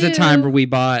reason. There was a time where we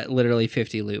bought literally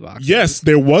 50 loot boxes. Yes,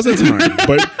 there was a time.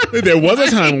 But there was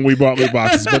a time when we bought loot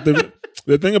boxes. But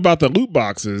the thing about the loot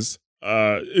boxes,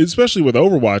 especially with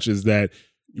Overwatch, is that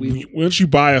once you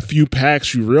buy a few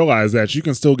packs, you realize that you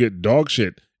can still get dog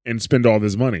shit and spend all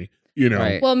this money. You know.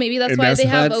 Right. Well, maybe that's why they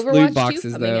have Overwatch loot boxes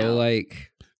 2 coming though. out.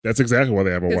 Like that's exactly why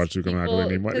they have Overwatch 2 coming out. Because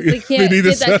they need money. They can't get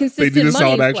that consistent they need to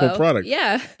sell an money actual flow. product.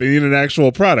 Yeah. They need an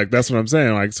actual product. That's what I'm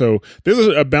saying. Like, so there's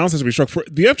a balance to be struck. For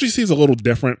the FGC is a little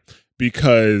different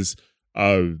because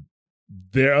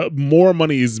there more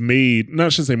money is made. Not I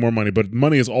should say more money, but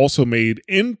money is also made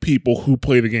in people who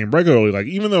play the game regularly. Like,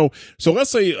 even though, so let's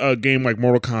say a game like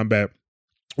Mortal Kombat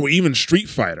or even Street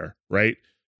Fighter, right?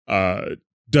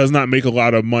 Does not make a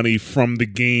lot of money from the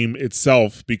game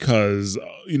itself because,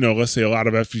 let's say a lot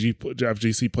of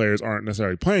FGC players aren't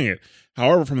necessarily playing it.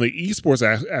 However, from the esports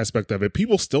aspect of it,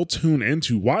 people still tune in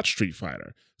to watch Street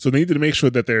Fighter. So they need to make sure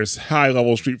that there's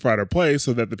high-level Street Fighter play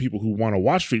so that the people who want to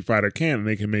watch Street Fighter can, and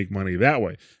they can make money that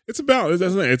way. It's about, it's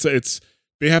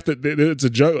a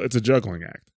juggling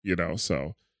act,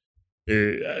 so.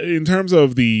 In terms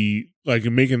of the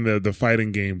making the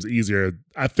fighting games easier,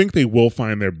 I think they will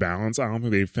find their balance. I don't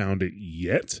think they've found it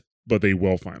yet, but they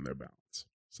will find their balance.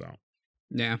 So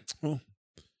yeah. Well,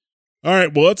 all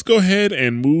right. Well, let's go ahead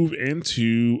and move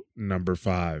into number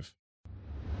 5.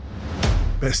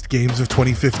 Best games of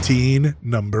 2015,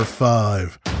 number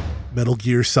 5. Metal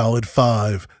Gear Solid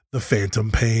 5: The Phantom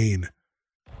Pain.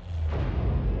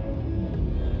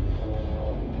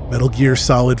 Metal Gear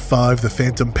Solid 5: The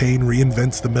Phantom Pain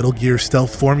reinvents the Metal Gear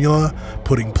stealth formula,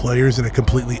 putting players in a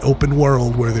completely open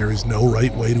world where there is no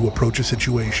right way to approach a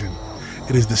situation.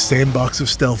 It is the sandbox of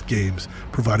stealth games,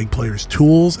 providing players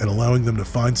tools and allowing them to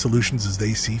find solutions as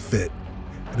they see fit.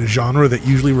 In a genre that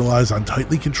usually relies on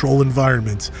tightly controlled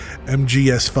environments,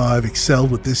 MGS5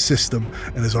 excelled with this system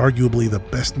and is arguably the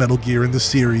best Metal Gear in the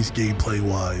series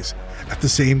gameplay-wise. At the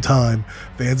same time,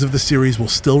 fans of the series will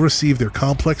still receive their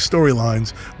complex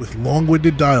storylines with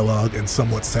long-winded dialogue and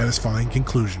somewhat satisfying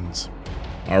conclusions.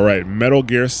 All right, Metal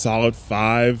Gear Solid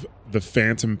 5: The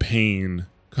Phantom Pain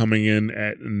coming in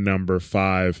at number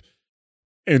 5.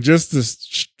 And just to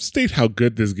state how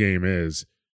good this game is,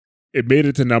 it made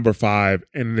it to number 5,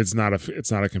 and it's not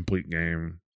a complete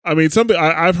game. I mean,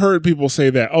 I've heard people say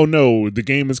that, oh no, the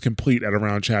game is complete at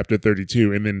around chapter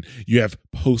 32, and then you have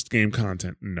post-game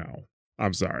content. No.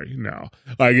 I'm sorry, no.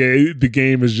 The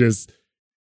game is just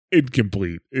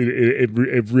incomplete.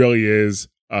 It really is.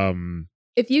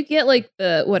 If you get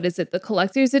the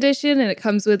collector's edition and it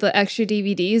comes with the extra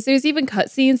DVDs, there's even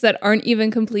cutscenes that aren't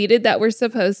even completed that were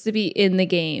supposed to be in the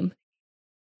game.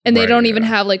 And they don't even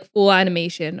have full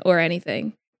animation or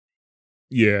anything.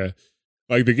 Yeah.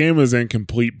 The game is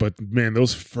incomplete, but man,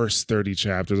 those first 30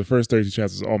 chapters,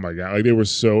 oh my God.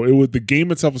 The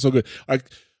game itself was so good.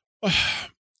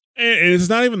 And it's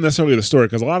not even necessarily the story,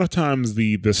 because a lot of times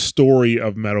the story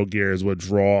of Metal Gear is what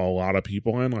draw a lot of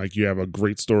people in. You have a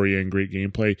great story and great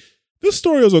gameplay. This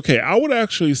story was okay. I would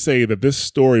actually say that this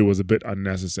story was a bit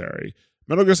unnecessary.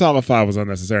 Metal Gear Solid 5 was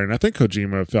unnecessary, and I think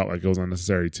Kojima felt like it was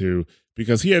unnecessary too,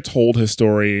 because he had told his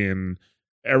story and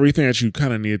everything that you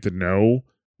kind of needed to know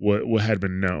what had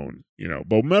been known,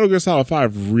 But Metal Gear Solid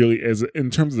 5 really is, in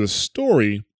terms of the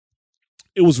story,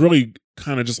 it was really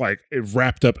kind of just it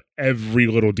wrapped up every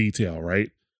little detail,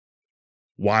 right?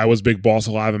 Why was Big Boss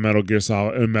alive in Metal Gear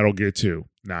Solid and Metal Gear 2?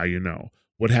 Now you know.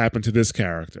 What happened to this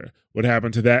character? What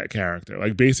happened to that character?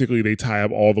 Basically they tie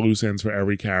up all the loose ends for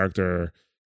every character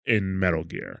in Metal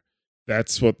Gear.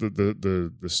 That's what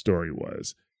the story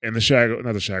was. And the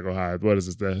Shagohide, what is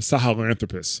it? The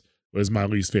Sahelanthropus was my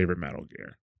least favorite Metal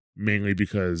Gear. Mainly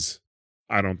because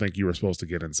I don't think you were supposed to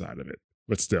get inside of it.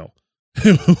 But still.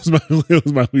 It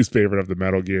was my least favorite of the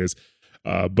Metal Gears.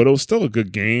 But it was still a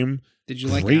good game. Did you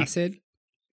like Acid?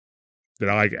 Did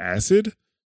I like Acid?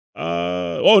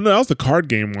 No, that was the card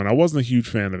game one. I wasn't a huge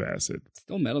fan of Acid.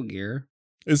 Still Metal Gear.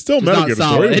 It's still Just Metal not Gear. The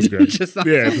story was solid. good. Just not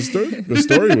Yeah, solid. the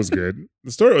story was good.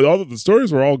 The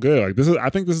stories were all good. Like I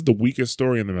think this is the weakest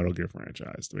story in the Metal Gear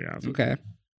franchise, to be honest. With you. Okay.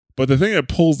 But the thing that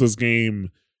pulls this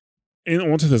game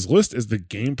onto this list is the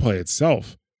gameplay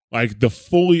itself. Like the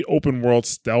fully open world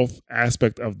stealth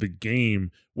aspect of the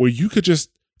game, where you could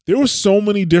there were so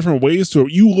many different ways to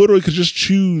it. You literally could just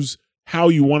choose how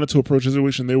you wanted to approach a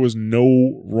situation. There was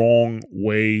no wrong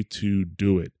way to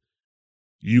do it.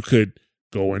 You could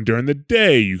go in during the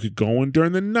day. You could go in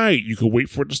during the night. You could wait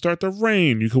for it to start to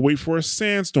rain. You could wait for a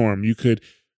sandstorm. You could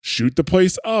shoot the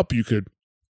place up. You could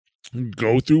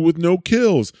go through with no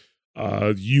kills.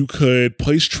 You could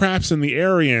place traps in the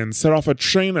area and set off a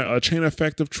chain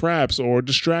effect of traps or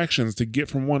distractions to get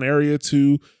from one area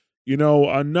to,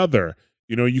 another.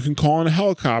 You can call in a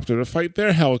helicopter to fight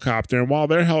their helicopter, and while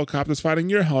their helicopter's fighting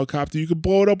your helicopter, you could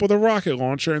blow it up with a rocket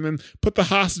launcher and then put the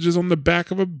hostages on the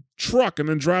back of a truck and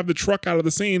then drive the truck out of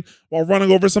the scene while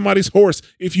running over somebody's horse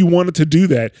if you wanted to do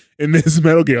that in this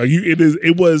Metal Gear.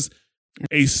 It was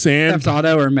a Theft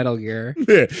Auto or Metal Gear.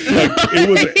 Yeah,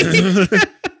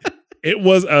 it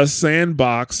was a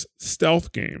sandbox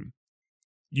stealth game.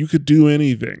 You could do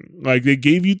anything. Like they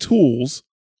gave you tools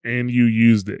and you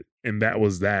used it. And that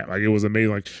was that. Like it was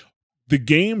amazing. Like the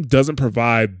game doesn't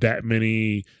provide that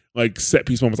many like set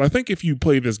piece moments. I think if you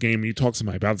play this game and you talk to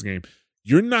somebody about this game,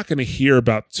 you're not going to hear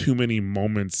about too many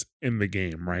moments in the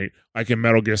game, right? Like in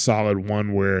Metal Gear Solid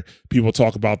 1 where people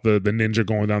talk about the ninja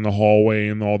going down the hallway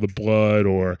and all the blood,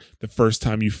 or the first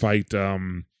time you fight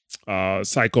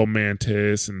Psycho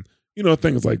Mantis and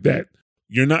things like that.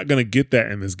 You're not going to get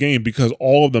that in this game because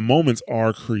all of the moments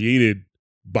are created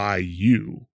by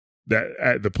you,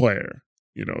 the player,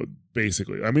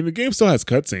 basically. I mean, the game still has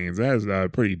cutscenes. It has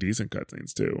pretty decent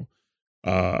cutscenes too.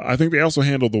 I think they also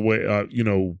handle the way,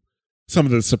 some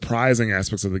of the surprising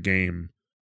aspects of the game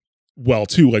well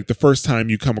too. Like the first time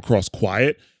you come across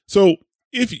Quiet. So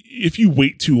if you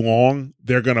wait too long,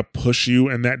 they're going to push you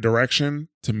in that direction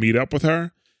to meet up with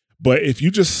her. But if you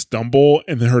just stumble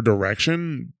in her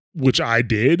direction, which I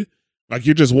did, like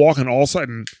you're just walking, all of a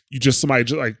sudden somebody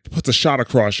just like puts a shot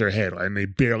across your head and they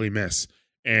barely miss,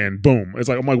 and boom, it's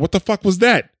like, I'm like, what the fuck was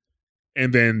that?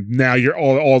 And then now you're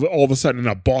all of a sudden in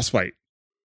a boss fight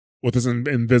with this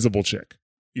invisible chick,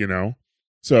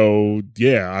 So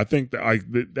yeah, I think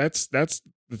that that's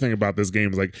the thing about this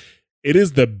game is like it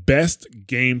is the best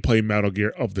gameplay Metal Gear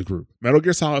of the group. Metal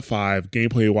Gear Solid 5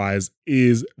 gameplay wise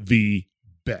is the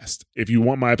best. If you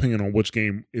want my opinion on which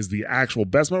game is the actual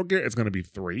best Metal Gear, it's going to be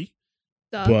 3.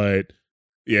 Duh. But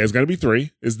yeah, it's going to be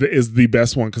 3 is the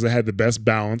best one because it had the best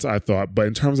balance, I thought. But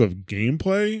in terms of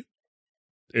gameplay,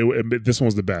 this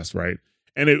one's the best, right?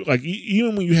 And it like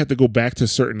even when you had to go back to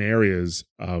certain areas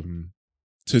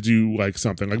to do like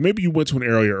something, like maybe you went to an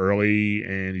area early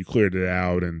and you cleared it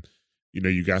out and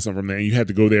you got something from there and you had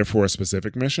to go there for a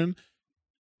specific mission,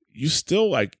 you still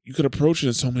like you could approach it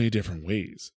in so many different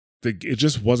ways. It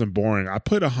just wasn't boring. I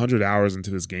put 100 hours into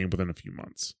this game within a few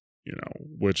months,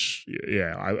 which,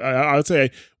 yeah, I would say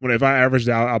if I averaged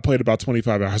out, I played about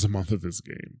 25 hours a month of this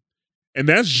game. And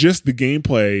that's just the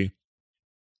gameplay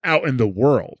out in the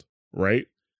world, right?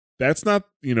 That's not,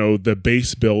 the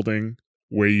base building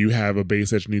where you have a base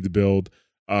that you need to build.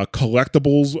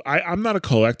 Collectibles. I'm not a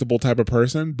collectible type of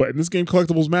person, but in this game,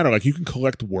 collectibles matter. Like you can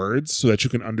collect words so that you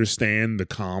can understand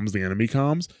the enemy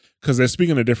comms, because they're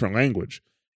speaking a different language.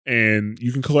 And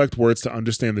you can collect words to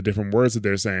understand the different words that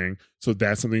they're saying. So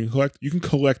that's something you can collect. You can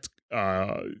collect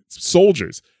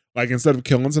soldiers. Like instead of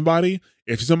killing somebody,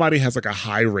 if somebody has like a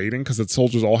high rating, because the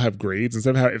soldiers all have grades,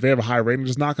 if they have a high rating,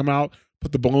 just knock them out,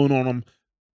 put the balloon on them,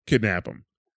 kidnap them,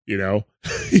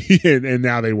 and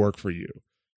now they work for you.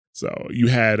 So you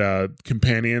had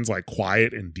companions like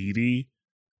Quiet and Dee Dee,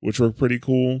 which were pretty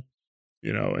cool,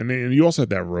 and then you also had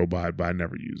that robot, but I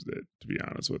never used it, to be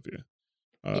honest with you.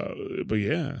 But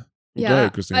yeah. Well, go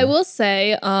ahead, Christina. I will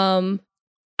say,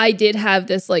 I did have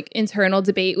this like internal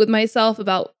debate with myself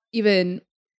about even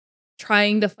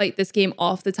trying to fight this game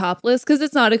off the top list because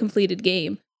it's not a completed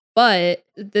game. But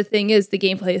the thing is, the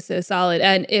gameplay is so solid,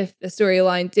 and if the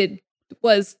storyline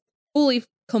was fully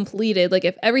completed, like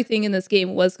if everything in this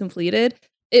game was completed,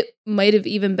 it might have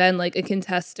even been like a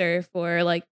contester for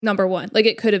like number 1. Like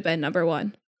it could have been number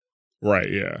 1. Right.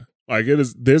 Yeah. Like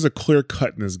there's a clear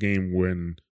cut in this game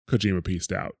when Kojima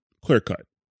pieced out. Clear cut.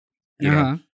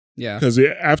 Yeah. Because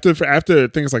after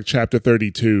things like Chapter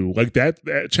 32, like that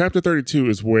Chapter 32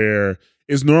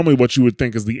 is normally what you would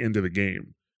think is the end of the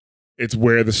game. It's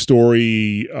where the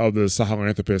story of the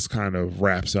Sahelanthropus kind of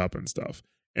wraps up and stuff.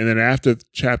 And then after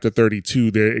Chapter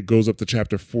 32, it goes up to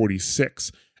Chapter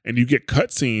 46, and you get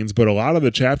cutscenes. But a lot of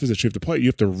the chapters that you have to play,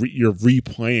 you're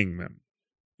replaying them.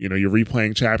 you're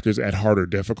replaying chapters at harder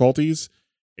difficulties,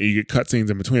 and you get cutscenes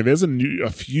in between. There's a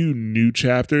few new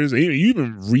chapters. You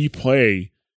even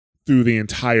replay through the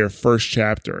entire first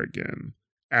chapter again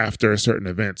after a certain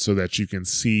event, so that you can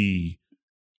see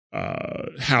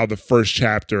how the first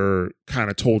chapter kind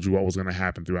of told you what was going to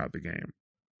happen throughout the game.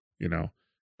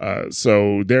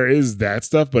 So there is that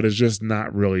stuff, but it's just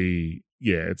not really.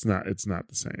 Yeah, it's not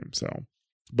the same. So,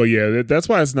 but yeah, that's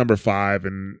why it's number 5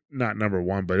 and not number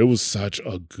 1. But it was such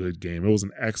a good game. It was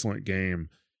an excellent game,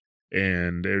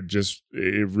 and it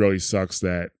really sucks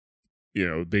that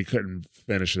they couldn't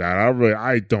finish it out.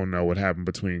 I don't know what happened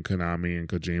between Konami and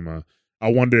Kojima.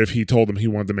 I wonder if he told them he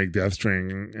wanted to make Death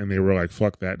Stranding, and they were like,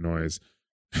 "Fuck that noise."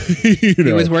 He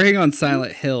was working on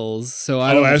Silent Hills, so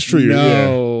I don't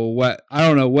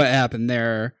know what happened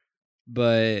there,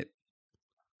 but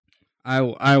I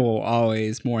will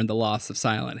always mourn the loss of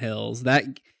Silent Hills. That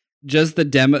just the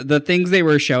demo, the things they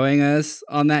were showing us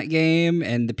on that game,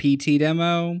 and the PT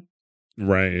demo.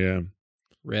 Right. Yeah.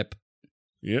 Rip.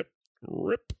 Yep.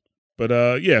 Rip.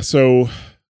 But yeah. So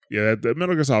yeah, the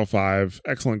Metal Gear Solid 5,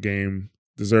 excellent game,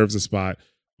 deserves a spot.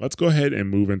 Let's go ahead and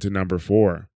move into number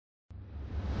 4.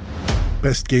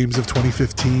 Best games of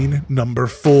 2015, number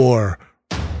 4,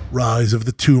 Rise of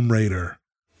the Tomb Raider.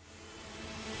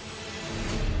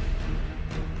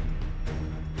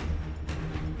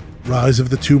 Rise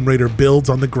of the Tomb Raider builds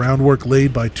on the groundwork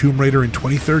laid by Tomb Raider in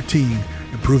 2013,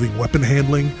 improving weapon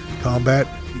handling, combat,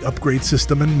 the upgrade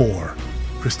system, and more.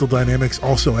 Crystal Dynamics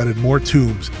also added more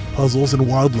tombs, puzzles, and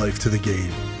wildlife to the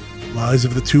game. Rise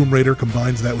of the Tomb Raider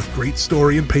combines that with great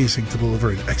story and pacing to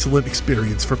deliver an excellent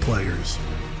experience for players.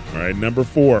 All right, number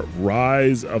 4,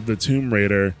 Rise of the Tomb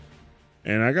Raider.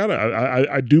 And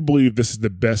I do believe this is the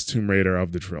best Tomb Raider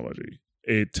of the trilogy.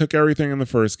 It took everything in the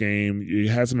first game. It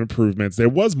had some improvements. There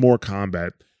was more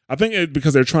combat. I think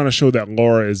because they're trying to show that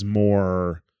Laura is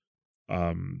more,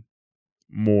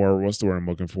 what's the word I'm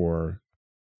looking for?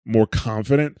 More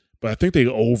confident. But I think they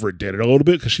overdid it a little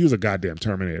bit because she was a goddamn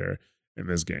Terminator in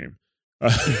this game.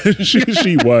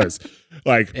 She was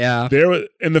like, yeah.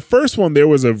 In the first one, there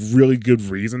was a really good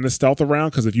reason to stealth around,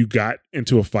 because if you got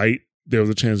into a fight, there was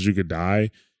a chance you could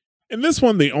die. In this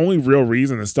one, the only real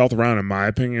reason to stealth around, in my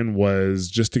opinion, was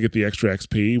just to get the extra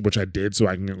XP, which I did so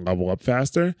I can level up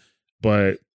faster.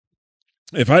 But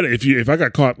if I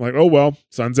got caught, like, oh well,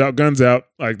 sun's out, guns out,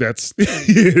 like that's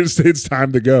it's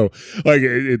time to go. Like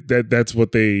that's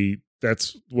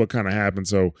what kind of happened.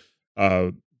 So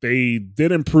they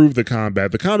did improve the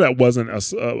combat. The combat wasn't a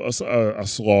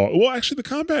slog. Well, actually, the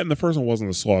combat in the first one wasn't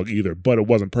a slog either, but it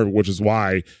wasn't perfect, which is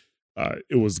why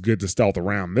it was good to stealth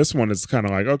around. This one is kind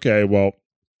of like, okay, well,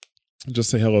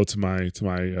 just say hello to my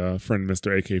friend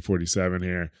Mr. AK-47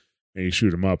 here, and you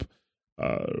shoot him up.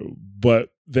 But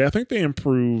I think they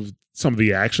improved some of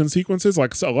the action sequences.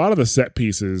 Like, so a lot of the set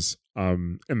pieces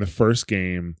in the first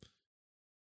game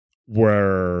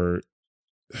were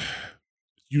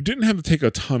you didn't have to take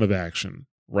a ton of action,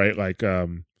 right? Like,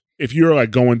 if you're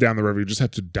like going down the river, you just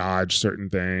have to dodge certain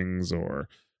things or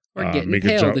get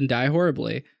impaled and die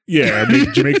horribly. Yeah,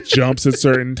 make jumps at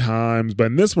certain times. But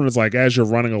in this one, it's like as you're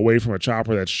running away from a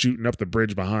chopper that's shooting up the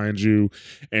bridge behind you,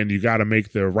 and you got to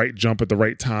make the right jump at the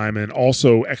right time, and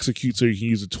also execute so you can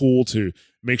use a tool to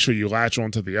make sure you latch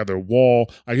onto the other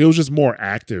wall. Like, it was just more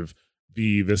active.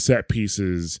 The set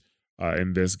pieces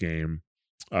in this game,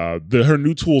 her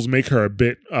new tools make her a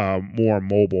bit more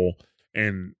mobile.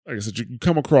 And like I said, you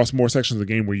come across more sections of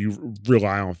the game where you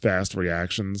rely on fast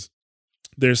reactions.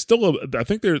 There's still I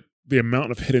think the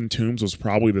amount of hidden tombs was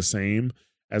probably the same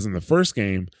as in the first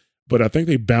game, but I think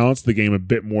they balanced the game a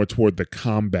bit more toward the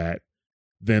combat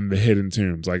than the hidden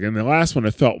tombs. Like in the last one,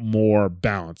 it felt more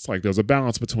balanced. Like there was a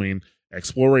balance between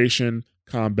exploration,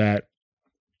 combat,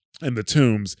 and the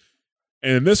tombs.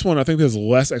 And in this one, I think there's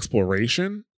less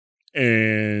exploration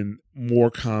and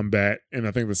more combat, and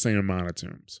I think the same amount of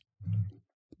tombs.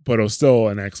 But it was still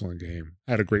an excellent game.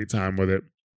 I had a great time with it.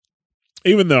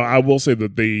 Even though I will say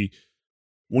that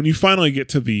when you finally get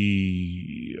to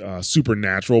the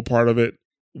supernatural part of it,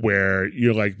 where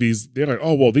you're like they're like,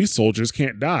 oh well, these soldiers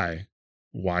can't die.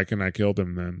 Why can I kill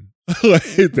them then?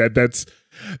 Like that's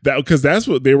because that's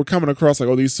what they were coming across. Like,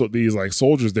 oh, these like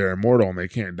soldiers, they're immortal and they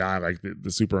can't die. Like the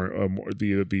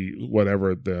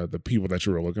people that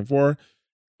you were looking for,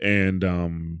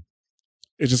 and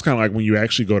it's just kind of like when you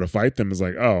actually go to fight them, it's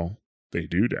like, oh, they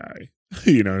do die.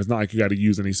 You know, it's not like you got to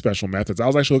use any special methods. I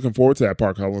was actually looking forward to that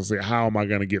part because I was like, how am I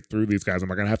going to get through these guys?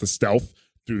 Am I going to have to stealth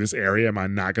through this area? Am I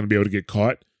not going to be able to get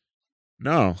caught?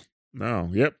 No.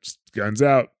 Yep. Just guns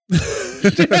out.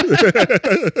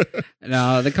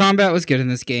 No, the combat was good in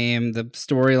this game. The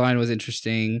storyline was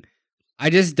interesting. I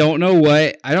just don't know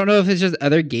what. I don't know if it's just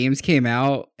other games came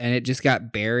out and it just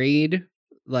got buried,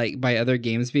 like by other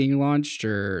games being launched,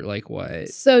 or like what.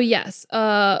 So yes,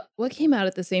 what came out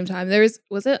at the same time? No,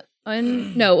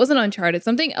 it wasn't Uncharted.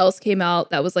 Something else came out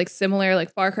that was like similar,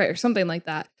 like Far Cry or something like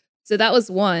that. So that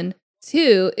was one.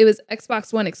 Two, it was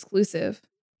Xbox One exclusive.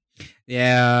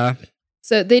 Yeah.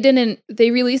 So they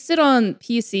released it on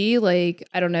PC, like,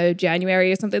 I don't know,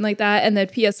 January or something like that. And then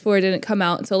PS4 didn't come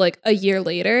out until like a year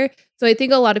later. So I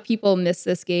think a lot of people missed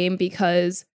this game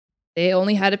because they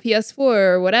only had a PS4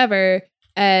 or whatever.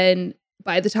 And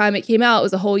by the time it came out, it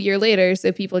was a whole year later.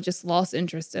 So people just lost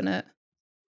interest in it.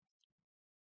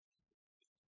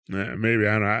 Yeah, maybe.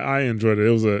 I don't know. I enjoyed it.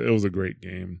 It was a great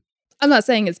game. I'm not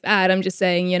saying it's bad. I'm just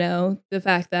saying, the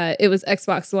fact that it was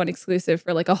Xbox One exclusive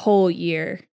for like a whole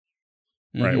year.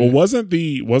 Right. Well, wasn't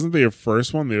the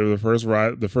first one,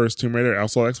 the first Tomb Raider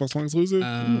also Xbox One exclusive?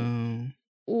 And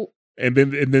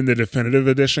then the definitive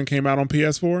edition came out on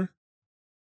PS4?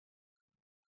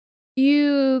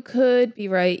 You could be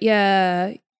right.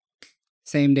 Yeah.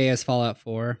 Same day as Fallout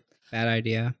 4. Bad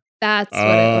idea. That's what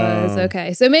it was.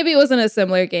 Okay. So maybe it wasn't a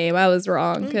similar game. I was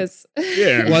wrong because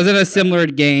it wasn't a similar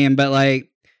game, but like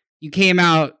you came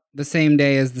out the same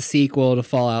day as the sequel to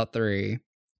Fallout 3.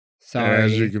 Sorry.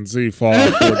 As you can see,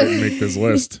 Fallout 4 didn't make this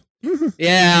list.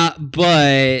 Yeah,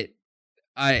 but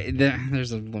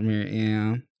there's a limit.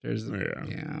 Yeah.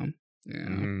 Yeah.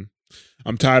 Mm-hmm.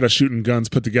 I'm tired of shooting guns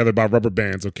put together by rubber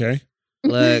bands, okay?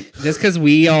 Look, just because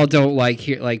we all don't like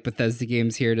Bethesda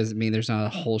games here doesn't mean there's not a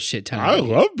whole shit ton. I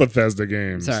love Bethesda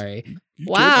games. Sorry.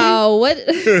 Wow, what?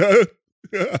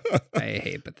 I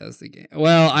hate Bethesda games.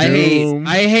 Well, I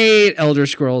hate Elder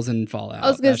Scrolls and Fallout. I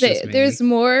was gonna say there's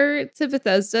more to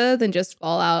Bethesda than just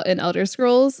Fallout and Elder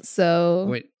Scrolls.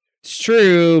 So it's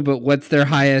true, but what's their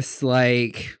highest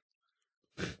like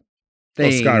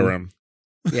thing? Skyrim.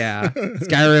 Yeah,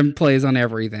 Skyrim plays on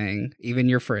everything, even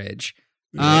your fridge.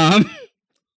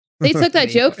 They took that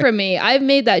joke from me. I've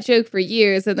made that joke for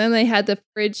years, and then they had the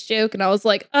fridge joke, and I was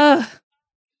like, "Ugh,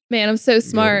 man, I'm so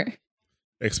smart." Yeah.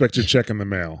 Expect your check in the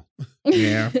mail.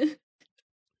 Yeah,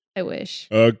 I wish.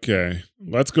 Okay,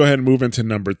 let's go ahead and move into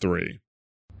number 3.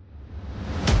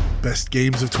 Best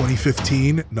games of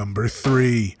 2015, number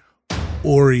 3,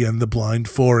 Ori and the Blind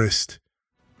Forest.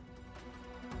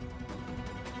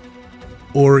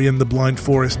 Ori and the Blind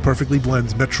Forest perfectly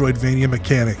blends Metroidvania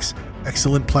mechanics,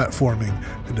 excellent platforming,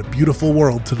 and a beautiful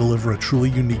world to deliver a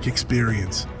truly unique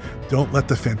experience. Don't let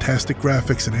the fantastic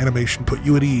graphics and animation put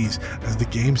you at ease, as the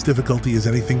game's difficulty is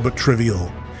anything but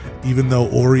trivial. Even though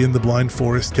Ori and the Blind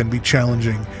Forest can be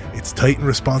challenging, its tight and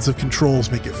responsive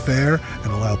controls make it fair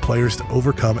and allow players to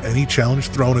overcome any challenge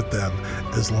thrown at them,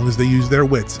 as long as they use their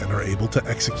wits and are able to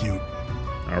execute.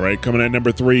 All right, coming at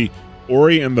number 3,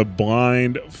 Ori and the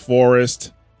Blind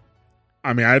Forest.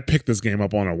 I mean, I picked this game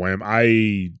up on a whim.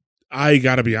 I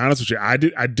gotta be honest with you.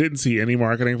 I didn't see any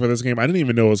marketing for this game. I didn't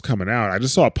even know it was coming out. I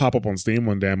just saw it pop up on Steam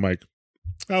one day. I'm like,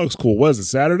 that looks cool. Was it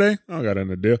Saturday? I don't got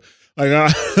anything to do. Like,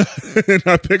 and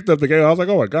I picked up the game. I was like,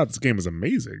 oh my god, this game is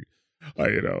amazing.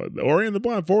 The Ori and the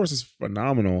Blind Forest is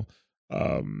phenomenal.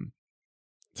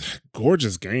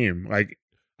 Gorgeous game. Like,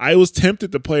 I was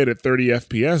tempted to play it at 30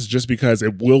 FPS just because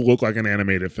it will look like an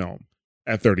animated film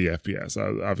at 30 FPS.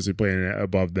 I was obviously playing it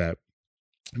above that.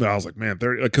 But I was like, man,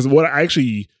 30, because what I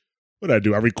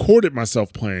do, I recorded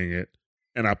myself playing it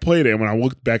and I played it. And when I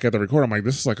looked back at the record, I'm like,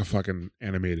 this is like a fucking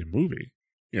animated movie.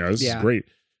 This is great.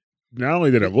 Not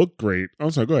only did it look great. Oh,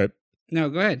 sorry, go ahead. No,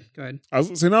 go ahead. I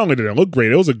was saying, not only did it look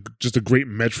great, it was just a great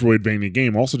Metroidvania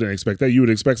game. Also didn't expect that. You would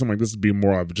expect something like this to be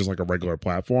more of just like a regular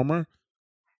platformer.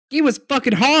 Game was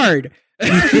fucking hard.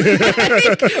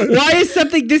 Why is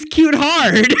something this cute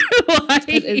hard?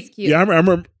 It is cute. Yeah,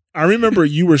 I remember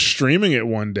you were streaming it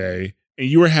one day and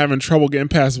you were having trouble getting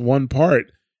past one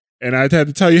part, and I had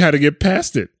to tell you how to get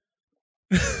past it.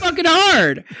 Fucking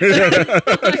hard.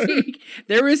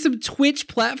 There was some Twitch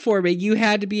platforming you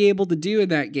had to be able to do in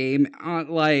that game,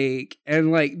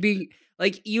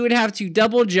 you would have to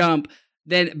double jump,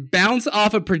 then bounce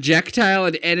off a projectile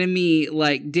an enemy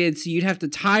did. So you'd have to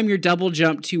time your double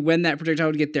jump to when that projectile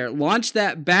would get there, launch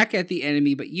that back at the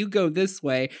enemy, but you go this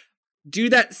way, do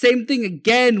that same thing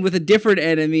again with a different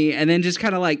enemy, and then just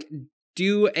kind of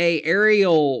do a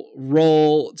aerial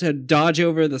roll to dodge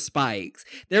over the spikes.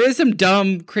 There was some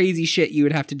dumb, crazy shit you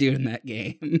would have to do in that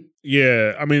game.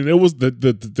 Yeah, I mean, it was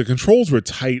the controls were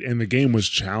tight and the game was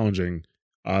challenging.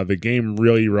 The game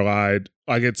really relied,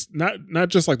 it's not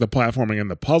just the platforming and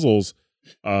the puzzles,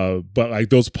 but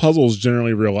those puzzles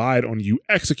generally relied on you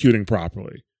executing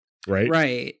properly, right?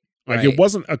 Right. It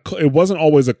wasn't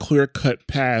always a clear cut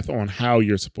path on how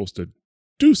you're supposed to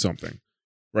do something.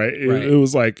 right? Right. It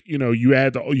was like, you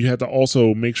had to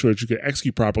also make sure that you could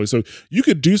execute properly. So you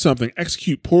could do something,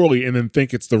 execute poorly, and then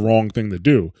think it's the wrong thing to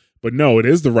do. But no, it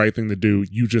is the right thing to do.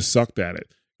 You just sucked at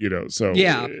it, So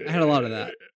Yeah, I had a lot of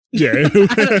that. Yeah,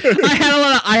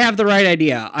 I have the right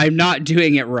idea. I'm not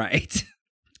doing it right.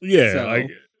 yeah.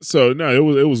 So- No,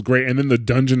 it was great. And then the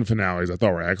dungeon finales I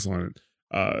thought were excellent,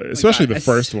 especially the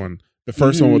first one. The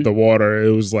first one with the water, it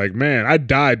was like, man, I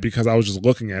died because I was just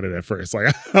looking at it at first.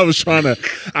 Like I was trying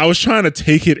to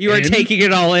take it. You were taking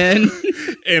it all in,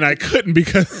 and I couldn't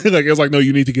because like it was like, no,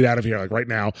 you need to get out of here. Like right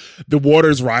now, the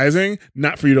water's rising,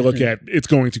 not for you to look at. It's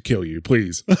going to kill you,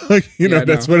 please. Like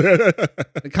that's what.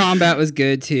 The combat was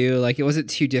good too. Like it wasn't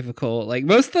too difficult. Like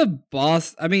most of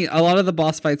the a lot of the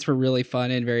boss fights were really fun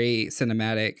and very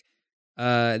cinematic.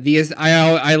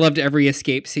 I loved every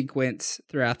escape sequence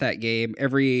throughout that game.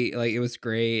 It was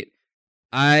great.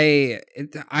 I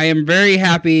am very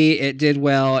happy it did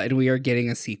well and we are getting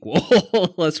a sequel.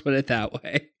 Let's put it that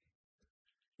way.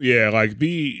 Yeah, like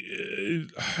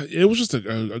it was just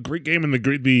a great game, and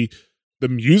the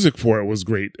music for it was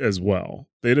great as well.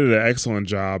 They did an excellent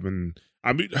job, and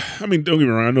I mean, don't get me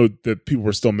wrong. I know that people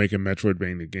were still making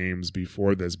Metroidvania games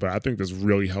before this, but I think this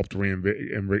really helped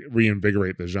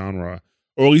reinvigorate the genre,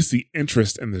 or at least the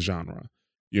interest in the genre.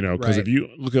 Because if you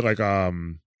look at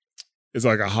it's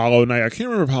like a Hollow Knight. I can't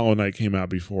remember if Hollow Knight came out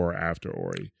before or after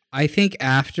Ori. I think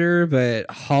after,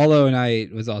 but Hollow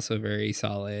Knight was also very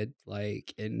solid. You're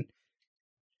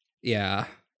right.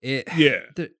 It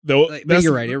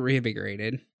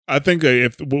reinvigorated. I think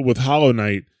if with Hollow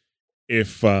Knight,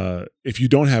 if you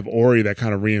don't have Ori, that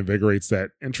kind of reinvigorates that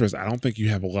interest. I don't think you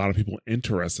have a lot of people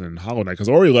interested in Hollow Knight because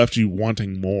Ori left you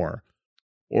wanting more.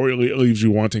 Ori leaves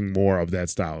you wanting more of that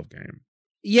style of game.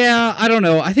 Yeah, I don't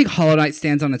know. I think Hollow Knight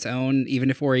stands on its own, even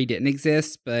if Ori didn't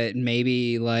exist. But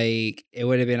maybe it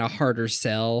would have been a harder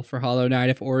sell for Hollow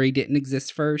Knight if Ori didn't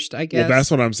exist first. I guess. Well,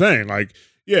 that's what I'm saying.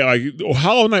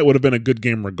 Hollow Knight would have been a good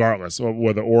game regardless of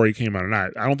whether Ori came out or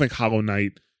not. I don't think Hollow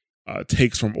Knight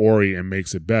takes from Ori and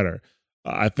makes it better.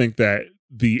 I think that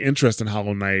the interest in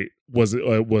Hollow Knight was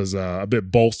a bit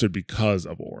bolstered because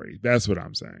of Ori. That's what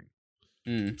I'm saying.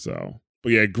 So.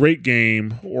 But yeah, great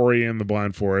game. Ori and the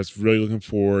Blind Forest. Really looking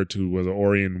forward to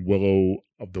Ori and Will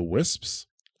of the Wisps.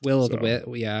 Will of the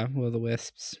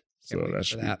Wisps. So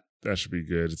that should be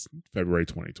good. It's February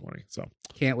 2020. So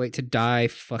can't wait to die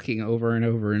fucking over and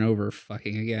over and over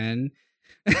fucking again.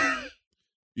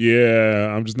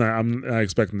 Yeah, I'm not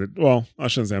expecting to. Well, I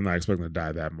shouldn't say I'm not expecting to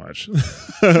die that much.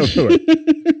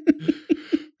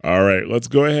 All right, let's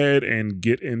go ahead and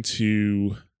get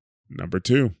into number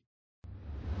 2.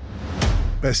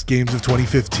 Best games of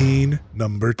 2015,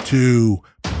 number 2,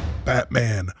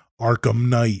 Batman Arkham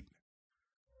Knight.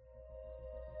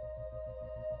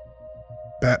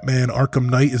 Batman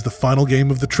Arkham Knight is the final game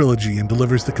of the trilogy and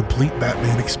delivers the complete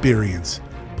Batman experience.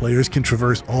 Players can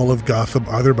traverse all of Gotham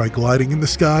either by gliding in the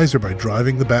skies or by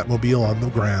driving the Batmobile on the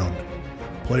ground.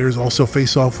 Players also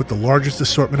face off with the largest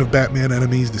assortment of Batman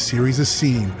enemies the series has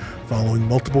seen, following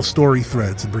multiple story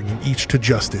threads and bringing each to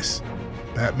justice.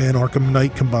 Batman Arkham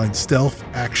Knight combines stealth,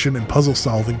 action, and puzzle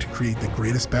solving to create the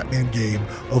greatest Batman game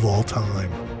of all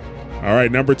time. All right,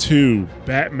 number 2,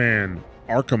 Batman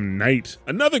Arkham Knight.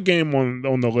 Another game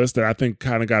on the list that I think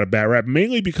kind of got a bad rap,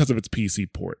 mainly because of its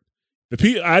PC port.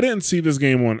 I didn't see this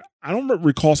game I don't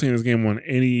recall seeing this game on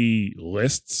any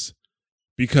lists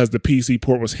because the PC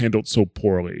port was handled so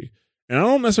poorly. And I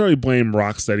don't necessarily blame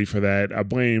Rocksteady for that. I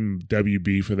blame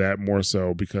WB for that more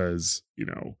so because,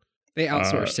 they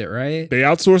outsourced it, right? They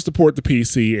outsourced the port to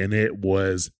PC, and it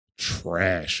was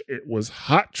trash. It was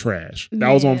hot trash.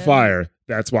 That was on fire.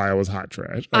 That's why it was hot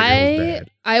trash. It was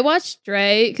bad. I watched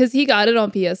Dre because he got it on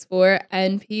PS4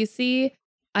 and PC.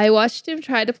 I watched him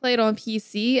try to play it on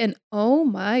PC, and oh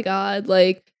my god,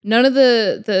 none of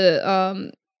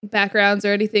the backgrounds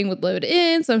or anything would load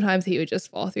in. Sometimes he would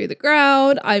just fall through the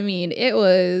ground. I mean, it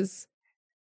was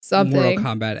something. Mortal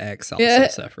Kombat X also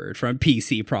suffered from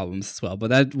PC problems as well, but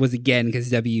that was again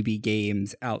because WB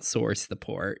Games outsourced the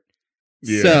port.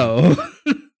 Yeah. So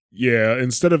yeah,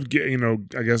 instead of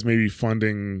I guess maybe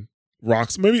funding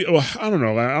Rocks, maybe I don't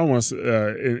know. I don't want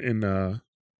to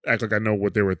act like I know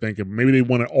what they were thinking. Maybe they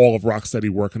wanted all of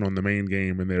Rocksteady working on the main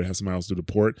game, and they'd have somebody else do the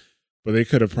port. But they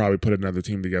could have probably put another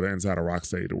team together inside of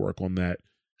Rocksteady to work on that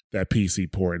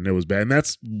PC port, and it was bad. And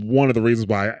that's one of the reasons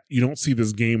why you don't see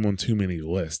this game on too many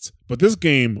lists. But this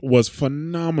game was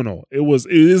phenomenal. It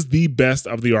is the best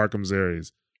of the Arkham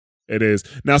series. It is.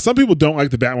 Now, some people don't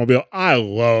like the Batmobile. I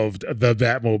loved the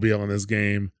Batmobile in this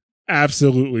game.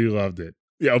 Absolutely loved it.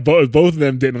 Yeah, both of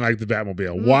them didn't like the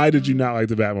Batmobile. Why did you not like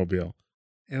the Batmobile?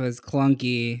 it was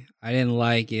clunky. I didn't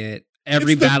like it.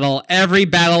 Every battle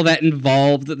that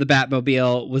involved the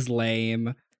Batmobile was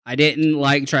lame. I didn't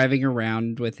like driving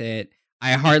around with it.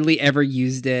 I hardly ever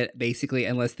used it, basically,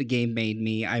 unless the game made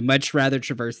me. I much rather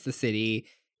traverse the city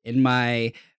in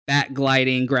my bat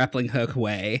gliding grappling hook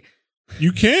way.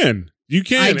 You can.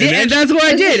 I did, and that's what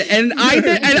I did, and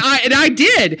I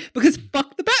did because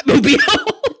fuck the Batmobile.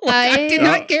 I did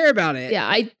not care about it.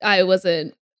 Yeah, I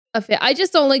wasn't a fan. I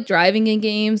just don't like driving in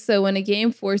games. So when a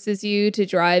game forces you to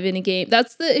drive in a game,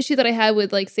 that's the issue that I had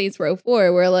with like Saints Row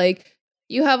 4, where like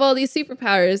you have all these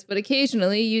superpowers, but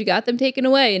occasionally you got them taken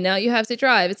away, and now you have to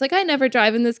drive. It's like I never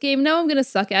drive in this game. Now I'm gonna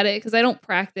suck at it because I don't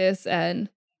practice, and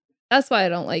that's why I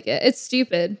don't like it. It's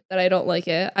stupid that I don't like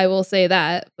it. I will say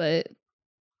that, but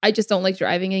I just don't like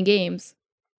driving in games.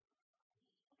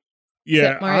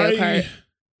 Yeah, except Mario Kart.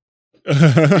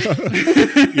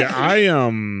 Yeah,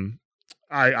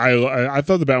 I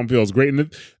thought the Batmobile was great, and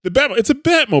it's a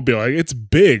Batmobile. Like, it's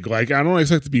big. Like, I don't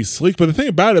expect it to be sleek, but the thing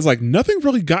about it is like nothing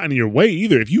really got in your way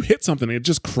either. If you hit something, it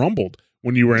just crumbled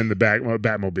when you were in the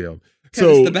Batmobile.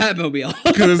 Because it's the Batmobile.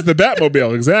 Because it's the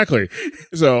Batmobile, exactly.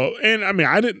 So, and I mean,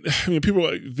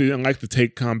 people didn't like to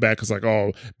take combat because like,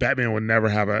 oh, Batman would never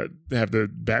have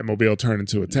the Batmobile turn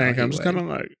into a tank. No, I'm just kind of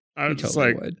like, I'm just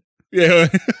totally like, would. yeah,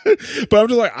 but I'm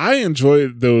just like, I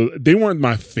enjoyed those. They weren't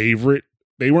my favorite.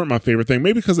 They weren't my favorite thing.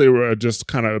 Maybe because they were just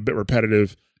kind of a bit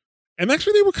repetitive, and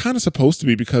actually they were kind of supposed to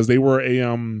be because they were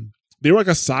like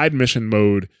a side mission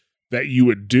mode that you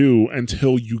would do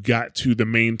until you got to the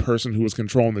main person who was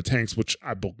controlling the tanks, which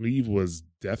I believe was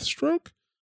Deathstroke.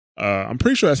 I'm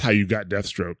pretty sure that's how you got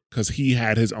Deathstroke because he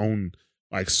had his own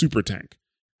like super tank,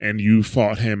 and you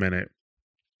fought him in it.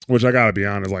 Which I gotta be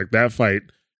honest, like that fight.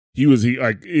 There's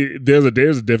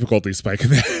a difficulty spike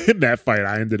in that fight.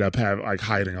 I ended up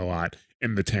hiding a lot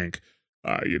in the tank,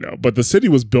 but the city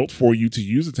was built for you to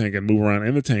use the tank and move around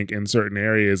in the tank in certain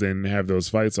areas and have those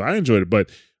fights. So I enjoyed it. But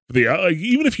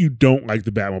even if you don't like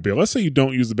the Batmobile, let's say you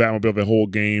don't use the Batmobile the whole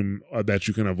game, that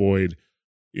you can avoid,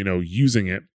 using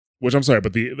it. Which I'm sorry,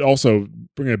 but also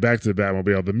bringing it back to the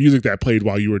Batmobile, the music that played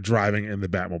while you were driving in the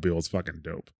Batmobile is fucking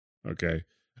dope. Okay.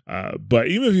 But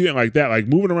even if you didn't like that, like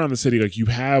moving around the city, like you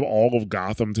have all of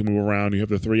Gotham to move around. You have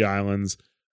the 3 islands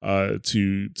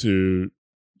to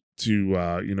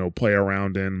play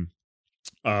around in.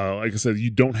 Like I said, you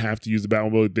don't have to use the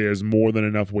Batmobile. There's more than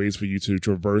enough ways for you to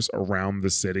traverse around the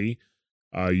city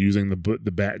using the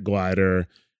Bat Glider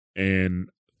and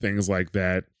things like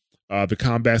that. The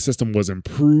combat system was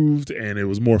improved and it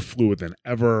was more fluid than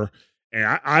ever.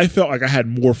 And I felt like I had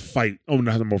more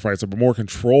more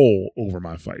control over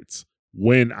my fights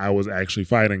when I was actually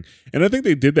fighting. And I think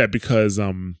they did that because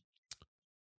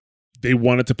they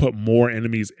wanted to put more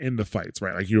enemies in the fights,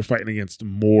 right? Like you were fighting against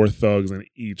more thugs in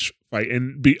each fight.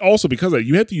 And also because of that,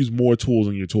 you had to use more tools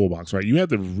in your toolbox, right? You had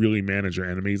to really manage your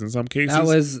enemies in some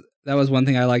cases. That was one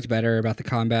thing I liked better about the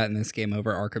combat in this game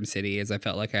over Arkham City is I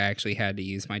felt like I actually had to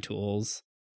use my tools.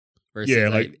 Versus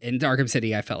in Arkham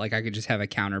City, I felt like I could just have a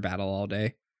counter battle all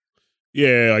day.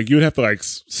 Yeah, like you would have to like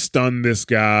stun this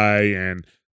guy and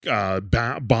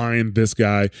bind this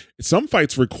guy. Some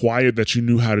fights required that you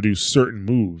knew how to do certain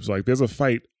moves. Like there's a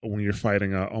fight when you're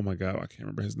fighting. Oh my god, I can't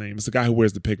remember his name. It's the guy who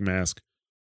wears the pig mask.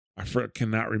 I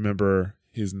cannot remember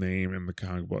his name in the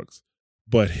comic books.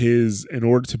 But in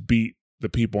order to beat the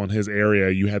people in his area,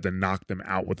 you had to knock them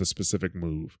out with a specific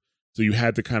move. So you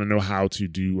had to kind of know how to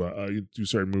do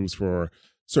certain moves for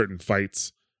certain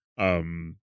fights.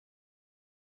 And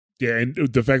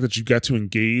the fact that you got to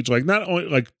engage, like not only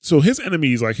like, so his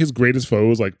enemies, like his greatest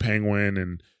foes, like Penguin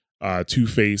and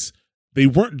Two-Face, they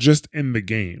weren't just in the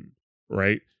game,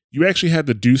 right? You actually had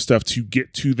to do stuff to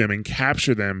get to them and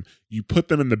capture them. You put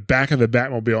them in the back of the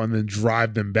Batmobile and then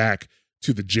drive them back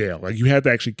to the jail. Like you had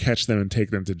to actually catch them and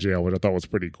take them to jail, which I thought was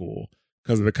pretty cool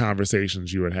because of the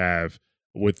conversations you would have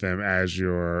with them as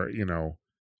you're,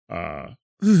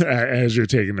 as you're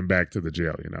taking them back to the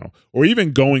jail, or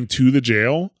even going to the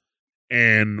jail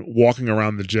and walking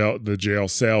around the jail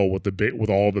cell with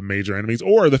all the major enemies,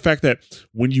 or the fact that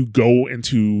when you go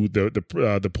into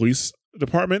the police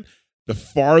department, the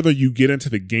farther you get into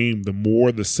the game, the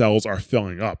more the cells are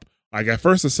filling up. Like at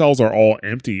first the cells are all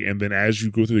empty, and then as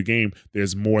you go through the game,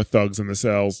 there's more thugs in the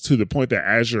cells to the point that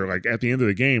as you're like at the end of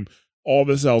the game, all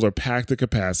the cells are packed to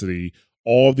capacity.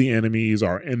 All of the enemies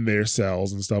are in their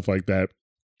cells and stuff like that.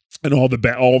 And all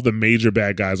of the major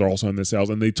bad guys are also in their cells,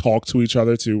 and they talk to each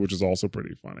other too, which is also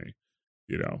pretty funny,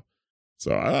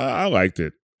 So I liked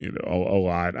it, a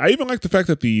lot. I even liked the fact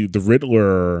that the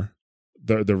Riddler,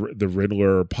 the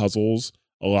Riddler puzzles,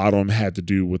 a lot of them had to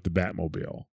do with the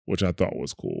Batmobile, which I thought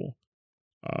was cool.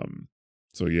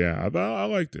 So yeah, I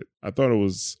liked it. I thought it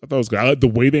was good. I liked the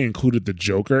way they included the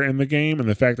Joker in the game and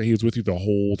the fact that he was with you the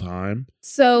whole time.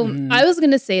 So I was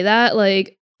gonna say that,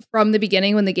 like, from the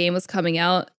beginning when the game was coming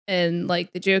out and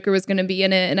like the Joker was gonna be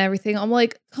in it and everything, I'm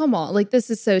like, come on, like this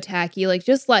is so tacky. Like,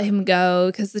 just let him go,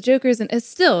 because the Joker's in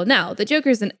the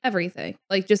Joker's in everything.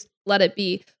 Like, just let it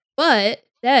be. But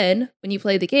then when you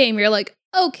play the game, you're like,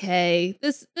 okay,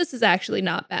 this is actually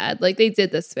not bad. Like, they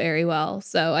did this very well.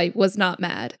 So I was not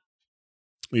mad.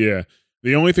 Yeah.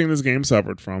 The only thing this game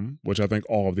suffered from, which I think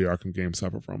all of the Arkham games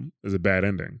suffer from, is a bad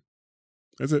ending.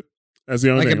 Is it? That's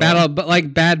the only like thing. A battle, but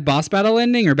like bad boss battle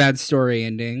ending or bad story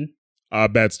ending?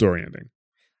 Bad story ending.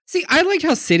 See, I liked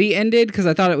how City ended because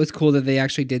I thought it was cool that they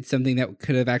actually did something that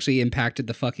could have actually impacted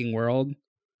the fucking world.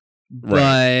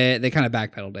 But they kind of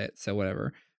backpedaled it, so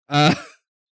whatever.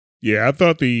 Yeah, I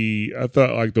thought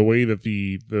like the way that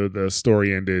the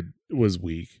story ended was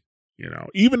weak. You know,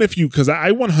 even if because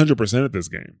I 100% at this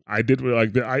game, I did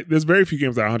like there's very few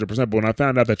games that I 100%, but when I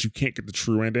found out that you can't get the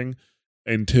true ending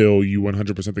until you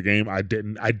 100% the game, I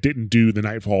didn't do the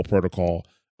Nightfall Protocol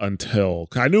until,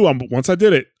 cause I knew once I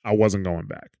did it, I wasn't going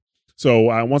back. So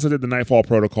once I did the Nightfall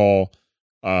Protocol,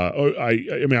 I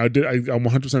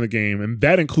 100% the game, and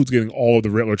that includes getting all of the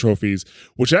Riddler trophies,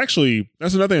 which actually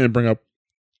that's another thing to bring up.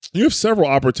 You have several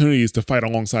opportunities to fight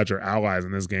alongside your allies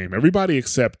in this game. Everybody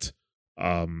except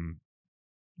Batgirl.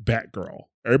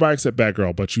 Everybody except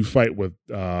Batgirl, but you fight with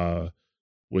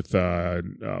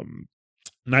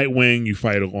Nightwing, you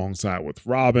fight alongside with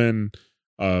Robin,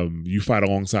 you fight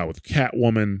alongside with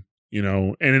Catwoman, you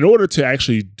know, and in order to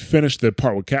actually finish the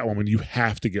part with Catwoman, you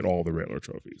have to get all the Riddler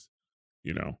trophies,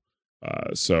 you know.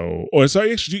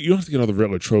 Actually, you don't have to get all the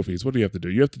Riddler trophies. What do you have to do?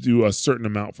 You have to do a certain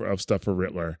amount of stuff for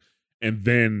Riddler, and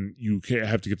then you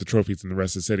have to get the trophies in the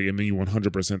rest of the city, and then you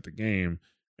 100% the game,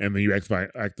 and then you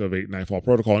activate Nightfall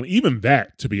Protocol. And even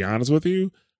that, to be honest with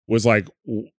you, was like,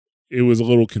 it was a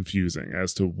little confusing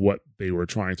as to what they were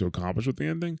trying to accomplish with the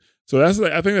ending. So I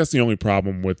think that's the only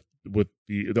problem with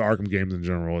the Arkham games in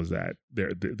general, is that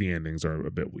the endings are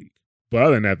a bit weak. But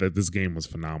other than that this game was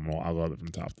phenomenal. I love it from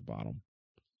top to bottom.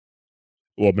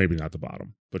 Well, maybe not the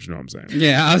bottom, but you know what I'm saying.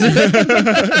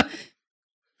 Yeah.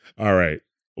 All right.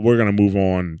 We're going to move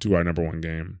on to our number one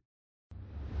game.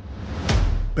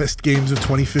 Best games of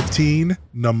 2015,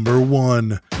 number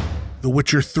 1, The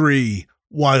Witcher 3,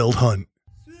 Wild Hunt.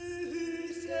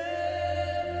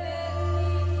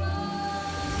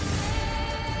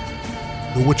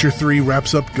 The Witcher 3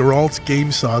 wraps up Geralt's game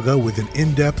saga with an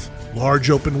in-depth, large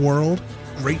open world,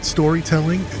 great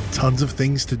storytelling, and tons of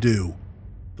things to do.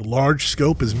 The large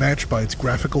scope is matched by its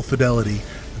graphical fidelity,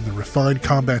 and the refined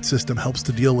combat system helps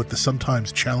to deal with the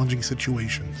sometimes challenging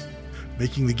situations,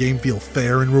 making the game feel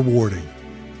fair and rewarding.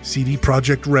 CD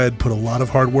Projekt Red put a lot of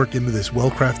hard work into this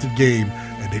well-crafted game,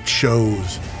 and it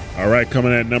shows. All right,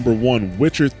 coming at number 1,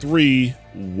 Witcher 3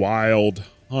 Wild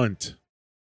Hunt.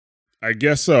 I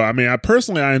guess so. I mean, I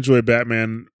enjoy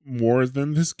Batman more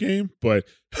than this game, but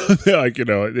like, you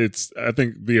know, I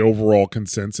think the overall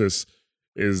consensus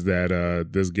is that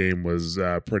this game was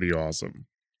pretty awesome.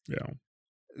 Yeah.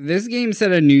 This game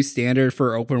set a new standard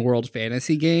for open world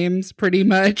fantasy games, pretty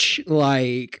much.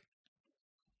 Like,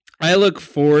 I look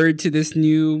forward to this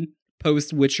new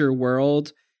post-Witcher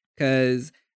world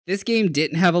because this game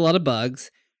didn't have a lot of bugs.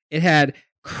 It had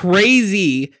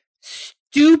crazy,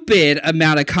 stupid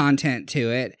amount of content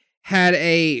to it. Had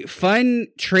a fun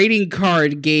trading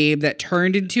card game that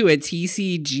turned into a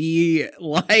TCG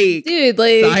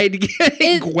side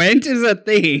game. Gwent is a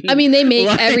thing. I mean, they make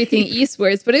everything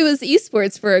esports, but it was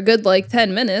esports for a good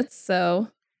 10 minutes. So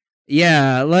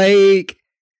yeah,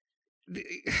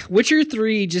 Witcher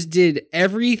 3 just did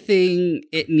everything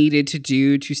it needed to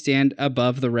do to stand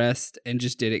above the rest and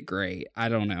just did it great. I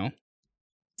don't know.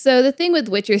 So the thing with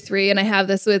Witcher 3, and I have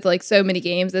this with so many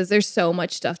games, is there's so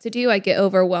much stuff to do. I get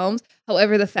overwhelmed.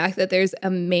 However, the fact that there's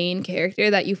a main character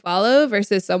that you follow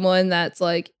versus someone that's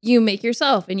you make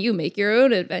yourself and you make your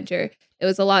own adventure, it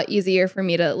was a lot easier for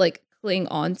me to cling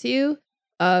onto.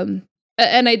 And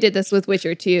I did this with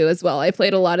Witcher 2 as well. I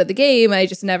played a lot of the game. I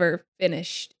just never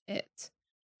finished it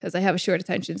because I have a short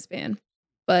attention span.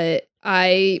 But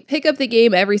I pick up the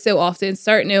game every so often,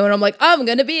 start new, and I'm like, I'm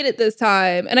going to beat it this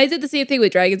time. And I did the same thing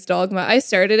with Dragon's Dogma. I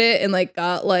started it and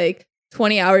got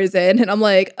 20 hours in, and I'm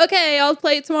like, okay, I'll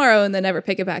play it tomorrow, and then never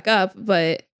pick it back up.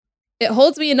 But it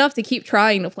holds me enough to keep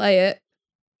trying to play it.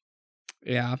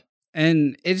 Yeah.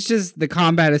 And it's just, the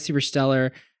combat is super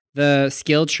stellar. The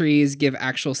skill trees give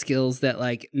actual skills that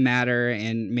matter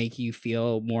and make you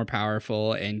feel more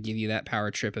powerful and give you that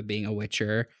power trip of being a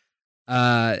Witcher.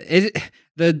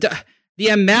 The The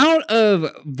amount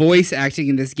of voice acting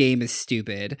in this game is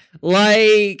stupid.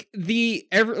 Like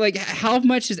how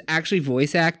much is actually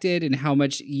voice acted and how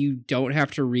much you don't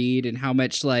have to read and how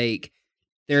much like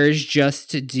there is just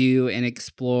to do and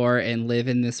explore and live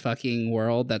in this fucking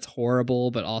world that's horrible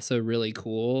but also really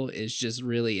cool is just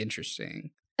really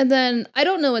interesting. And then I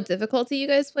don't know what difficulty you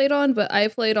guys played on, but I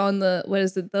played on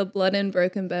the Blood and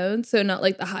Broken Bones, so not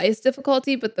like the highest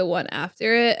difficulty, but the one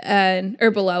after it or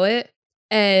below it,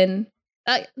 and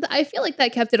I feel like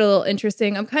that kept it a little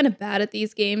interesting. I'm kind of bad at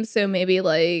these games, so maybe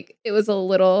like it was a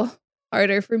little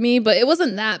harder for me, but it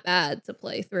wasn't that bad to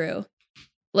play through.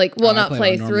 Like, well, not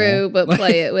play through, but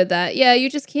play it with that. Yeah, you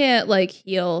just can't like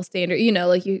heal standard. You know,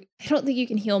 like I don't think you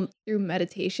can heal through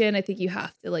meditation. I think you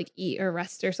have to like eat or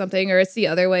rest or something, or it's the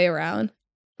other way around.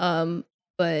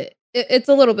 But it's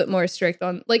a little bit more strict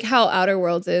on like how Outer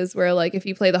Worlds is, where like if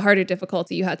you play the harder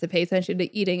difficulty, you have to pay attention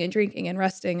to eating and drinking and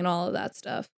resting and all of that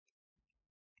stuff.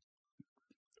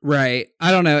 Right.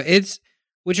 I don't know. It's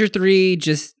Witcher 3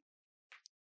 just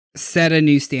set a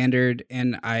new standard,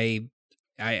 and I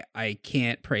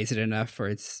can't praise it enough for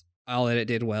its all that it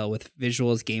did well with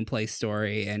visuals, gameplay,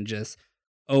 story, and just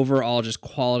overall just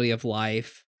quality of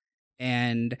life.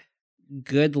 And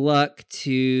good luck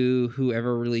to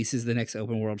whoever releases the next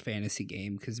open world fantasy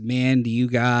game, because man, do you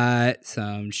got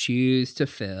some shoes to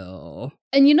fill.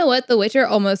 And you know what? The Witcher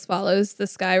almost follows the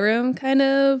Skyrim kind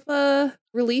of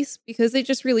release because they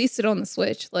just released it on the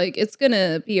Switch. Like, it's going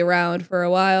to be around for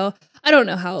a while. I don't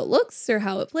know how it looks or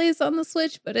how it plays on the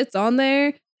Switch, but it's on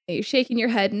there. You're shaking your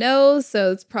head no,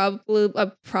 so it's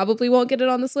probably won't get it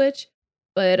on the Switch.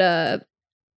 But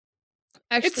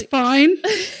actually, it's fine.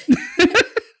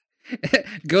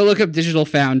 Go look up Digital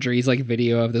Foundry's like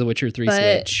video of the Witcher 3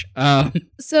 Switch.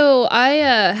 So I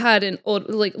had an old,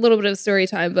 like, little bit of story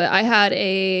time, but I had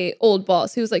a old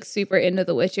boss who was like super into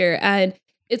The Witcher, and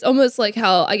it's almost like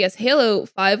how I guess Halo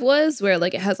 5 was, where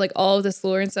like it has like all of this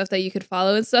lore and stuff that you could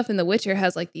follow and stuff, and The Witcher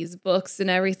has like these books and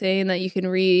everything that you can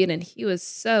read, and he was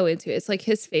so into it. It's like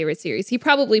his favorite series. He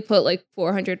probably put like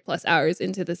 400 plus hours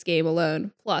into this game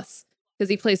alone, plus. Because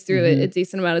he plays through it a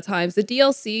decent amount of times. The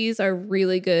DLCs are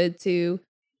really good too.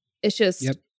 It's just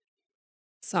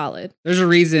solid. There's a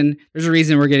reason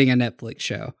we're getting a Netflix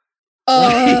show.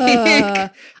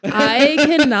 I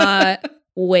cannot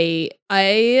wait.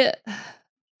 I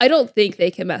don't think they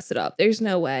can mess it up. There's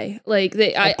no way. Like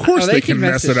of course they can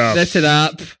mess it up. Mess it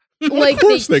up. Like, of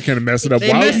course they can mess it up.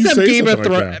 Why would you say something like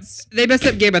that? They messed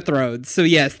up Game of Thrones, so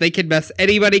yes, they can mess.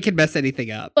 Anybody can mess anything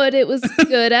up. But it was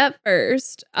good at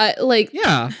first.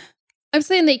 I'm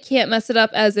saying they can't mess it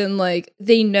up, as in like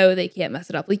they know they can't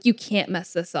mess it up. Like, you can't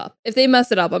mess this up. If they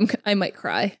mess it up, I might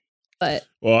cry. But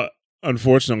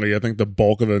unfortunately, I think the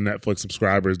bulk of the Netflix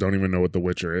subscribers don't even know what The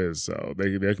Witcher is, so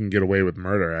they can get away with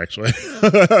murder actually.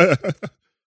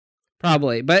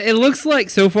 Probably, but it looks like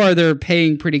so far they're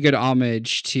paying pretty good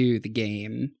homage to the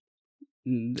game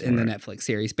in the Netflix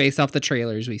series based off the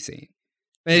trailers we've seen.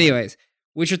 But anyways,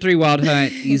 Witcher 3 Wild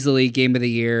Hunt, easily game of the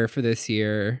year for this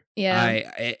year. Yeah.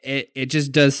 It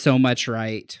just does so much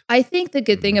right. I think the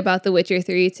good thing about The Witcher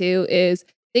 3 too is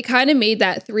they kind of made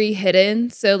that 3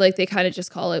 hidden. So like they kind of just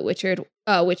call it Witcher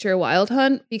Wild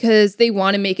Hunt, because they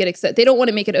want to make it they don't want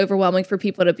to make it overwhelming for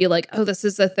people to be like, oh, this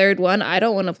is the third one. I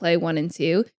don't want to play 1 and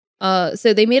 2.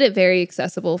 So they made it very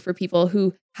accessible for people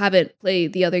who haven't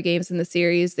played the other games in the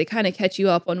series. They kind of catch you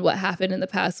up on what happened in the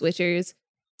past Witchers.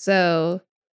 So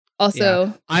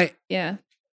also, I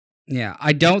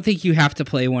don't think you have to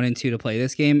play 1 and 2 to play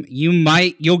this game.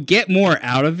 You'll get more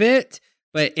out of it,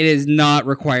 but it is not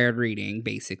required reading,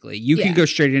 basically. You can go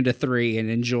straight into 3 and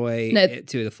enjoy it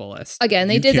to the fullest. Again,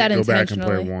 they did that intentionally.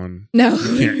 Go back and play 1. No.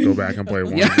 You can't go back and play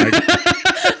 1.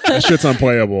 That shit's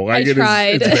unplayable. Like, I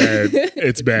tried.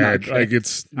 It's bad.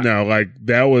 It's bad. Like,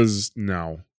 that was,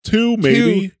 no. 2,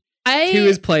 maybe. 2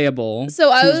 is playable.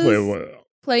 So I was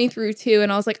playing through 2,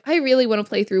 and I was like, I really want to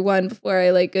play through 1 before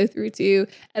I like go through 2.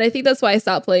 And I think that's why I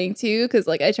stopped playing 2, because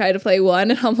like I tried to play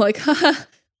 1 and I'm like, haha,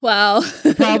 wow.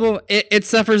 Problem, it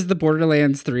suffers the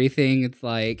Borderlands 3 thing. It's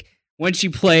like, once you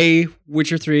play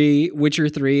Witcher 3,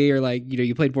 or like,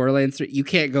 you played Borderlands 3, you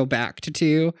can't go back to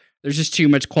 2. There's just too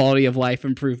much quality of life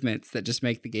improvements that just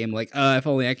make the game like, if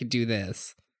only I could do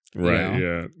this. Right.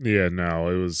 Yeah. Yeah. No,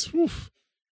 it was,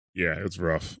 it's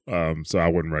rough. So I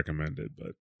wouldn't recommend it,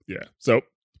 but yeah. So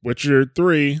Witcher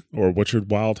 3 or Witcher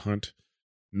Wild Hunt,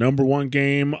 #1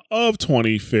 game of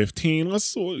 2015.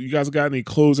 You guys got any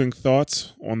closing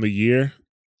thoughts on the year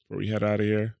before we head out of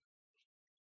here?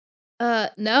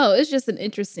 No, it's just an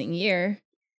interesting year.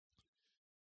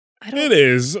 It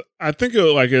is. I think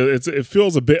it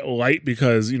feels a bit light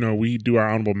because, we do our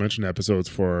honorable mention episodes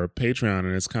for Patreon,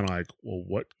 and it's kind of like, well,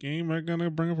 what game am I going to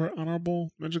bring up for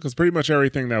honorable mention? Because pretty much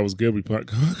everything that was good we kind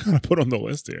of put on the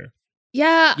list here.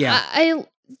 Yeah. Yeah. I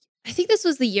think this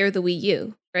was the year of the Wii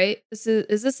U, right? Is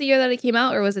this the year that it came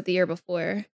out, or was it the year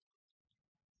before?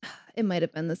 It might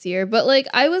have been this year, but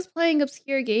I was playing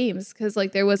obscure games because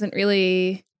there wasn't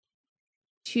really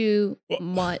too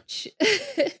much.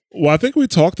 Well, I think we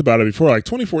talked about it before.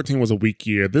 2014 was a weak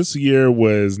year. This year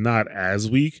was not as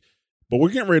weak, but we're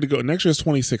getting ready to go. Next year is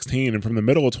 2016, and from the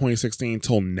middle of 2016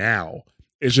 till now,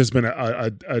 it's just been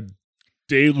a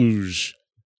deluge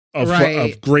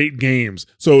of great games.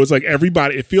 So it's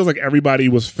it feels like everybody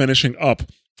was finishing up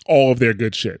all of their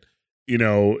good shit,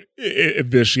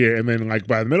 this year. And then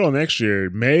by the middle of next year,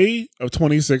 May of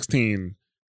 2016,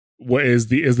 what is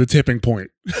the tipping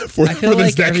point for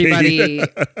this decade?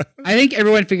 I think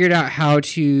everyone figured out how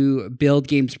to build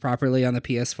games properly on the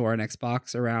PS4 and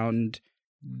Xbox around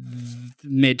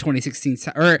mid 2016,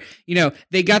 or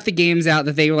they got the games out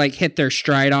that they hit their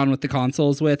stride on with the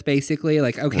consoles with, basically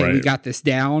we got this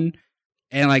down,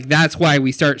 and that's why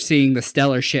we start seeing the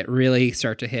stellar shit really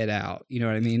start to hit out. You know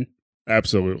what I mean?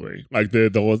 Absolutely.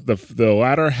 The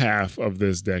latter half of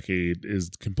this decade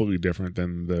is completely different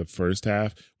than the first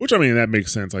half, which that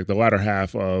makes sense. The latter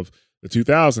half of the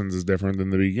 2000s is different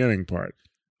than the beginning part.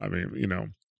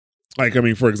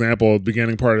 For example, the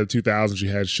beginning part of the 2000s, you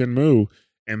had Shenmue,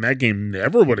 and that game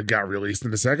never would have got released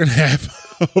in the second half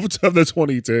of the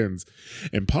 2010s,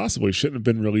 and possibly shouldn't have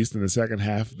been released in the second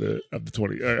half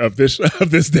of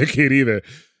this decade either.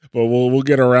 But we'll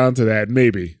get around to that.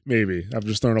 Maybe. I've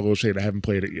just thrown a little shade. I haven't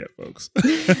played it yet, folks.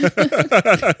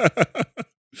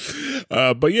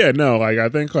 But yeah, no, I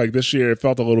think this year it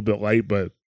felt a little bit light,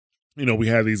 but we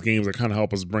had these games that kind of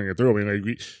help us bring it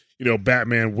through.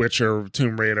 Batman, Witcher,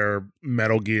 Tomb Raider,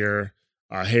 Metal Gear,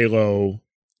 Halo,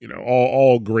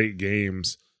 all great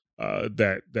games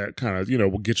that kind of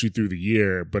will get you through the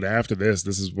year. But after this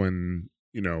is when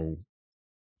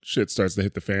shit starts to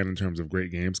hit the fan in terms of great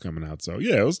games coming out. So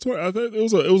yeah, it was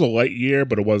a light year,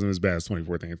 but it wasn't as bad as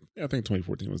 2014. I think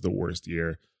 2014 was the worst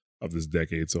year of this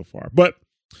decade so far. But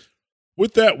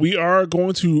with that, we are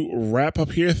going to wrap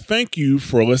up here. Thank you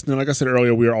for listening. Like I said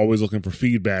earlier, we are always looking for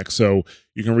feedback, so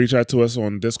you can reach out to us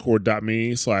on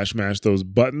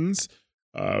discord.me/mashthosebuttons.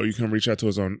 You can reach out to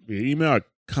us via email at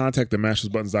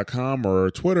contact@mashthosebuttons.com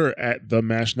or Twitter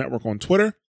 @TheMashNetwork on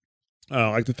Twitter.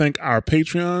 I'd like to thank our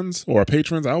patrons, or our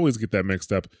patrons. I always get that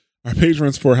mixed up. Our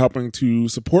patrons for helping to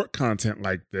support content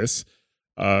like this.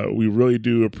 We really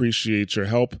do appreciate your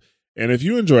help. And if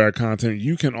you enjoy our content,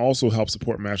 you can also help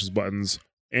support Mash Those Buttons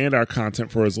and our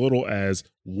content for as little as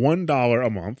 $1 a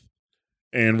month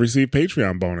and receive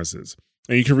Patreon bonuses.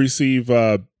 And you can receive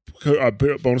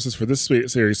bonuses for this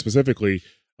series specifically.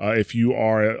 If you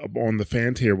are on the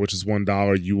fan tier, which is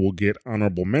 $1, you will get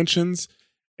honorable mentions.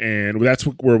 And that's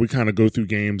where we kind of go through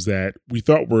games that we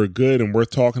thought were good and worth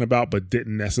talking about, but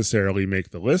didn't necessarily make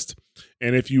the list.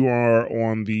 And if you are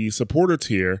on the supporter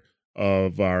tier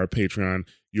of our Patreon,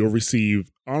 you'll receive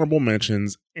honorable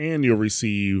mentions and you'll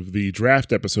receive the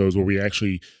draft episodes where we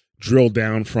actually drill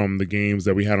down from the games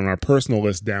that we had on our personal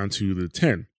list down to the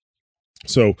 10.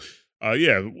 So,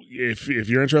 if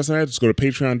you're interested in that, just go to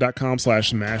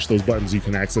patreon.com/mashthosebuttons. You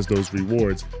can access those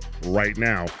rewards right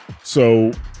now.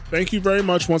 So thank you very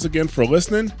much once again for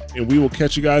listening, and we will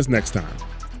catch you guys next time.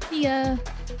 See ya.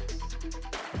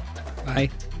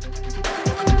 Bye.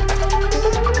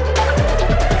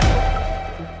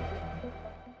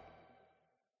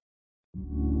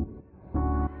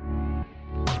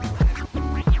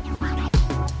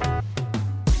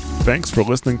 Thanks for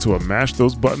listening to a Mash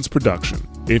Those Buttons production.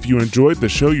 If you enjoyed the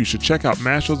show, you should check out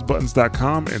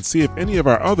mashthosebuttons.com and see if any of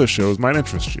our other shows might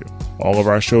interest you. All of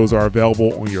our shows are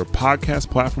available on your podcast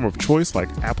platform of choice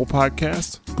like Apple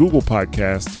Podcasts, Google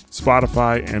Podcasts,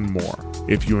 Spotify, and more.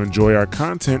 If you enjoy our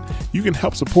content, you can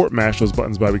help support Mash Those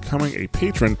Buttons by becoming a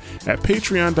patron at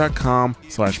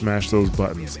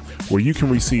patreon.com/mashthosebuttons, where you can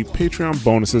receive Patreon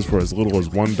bonuses for as little as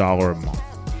 $1 a month.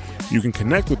 You can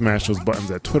connect with Mash Those Buttons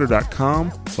at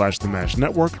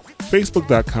twitter.com/TheMashNetwork,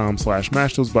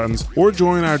 facebook.com/MashThoseButtons, or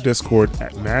join our Discord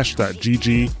at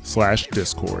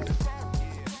mash.gg/Discord.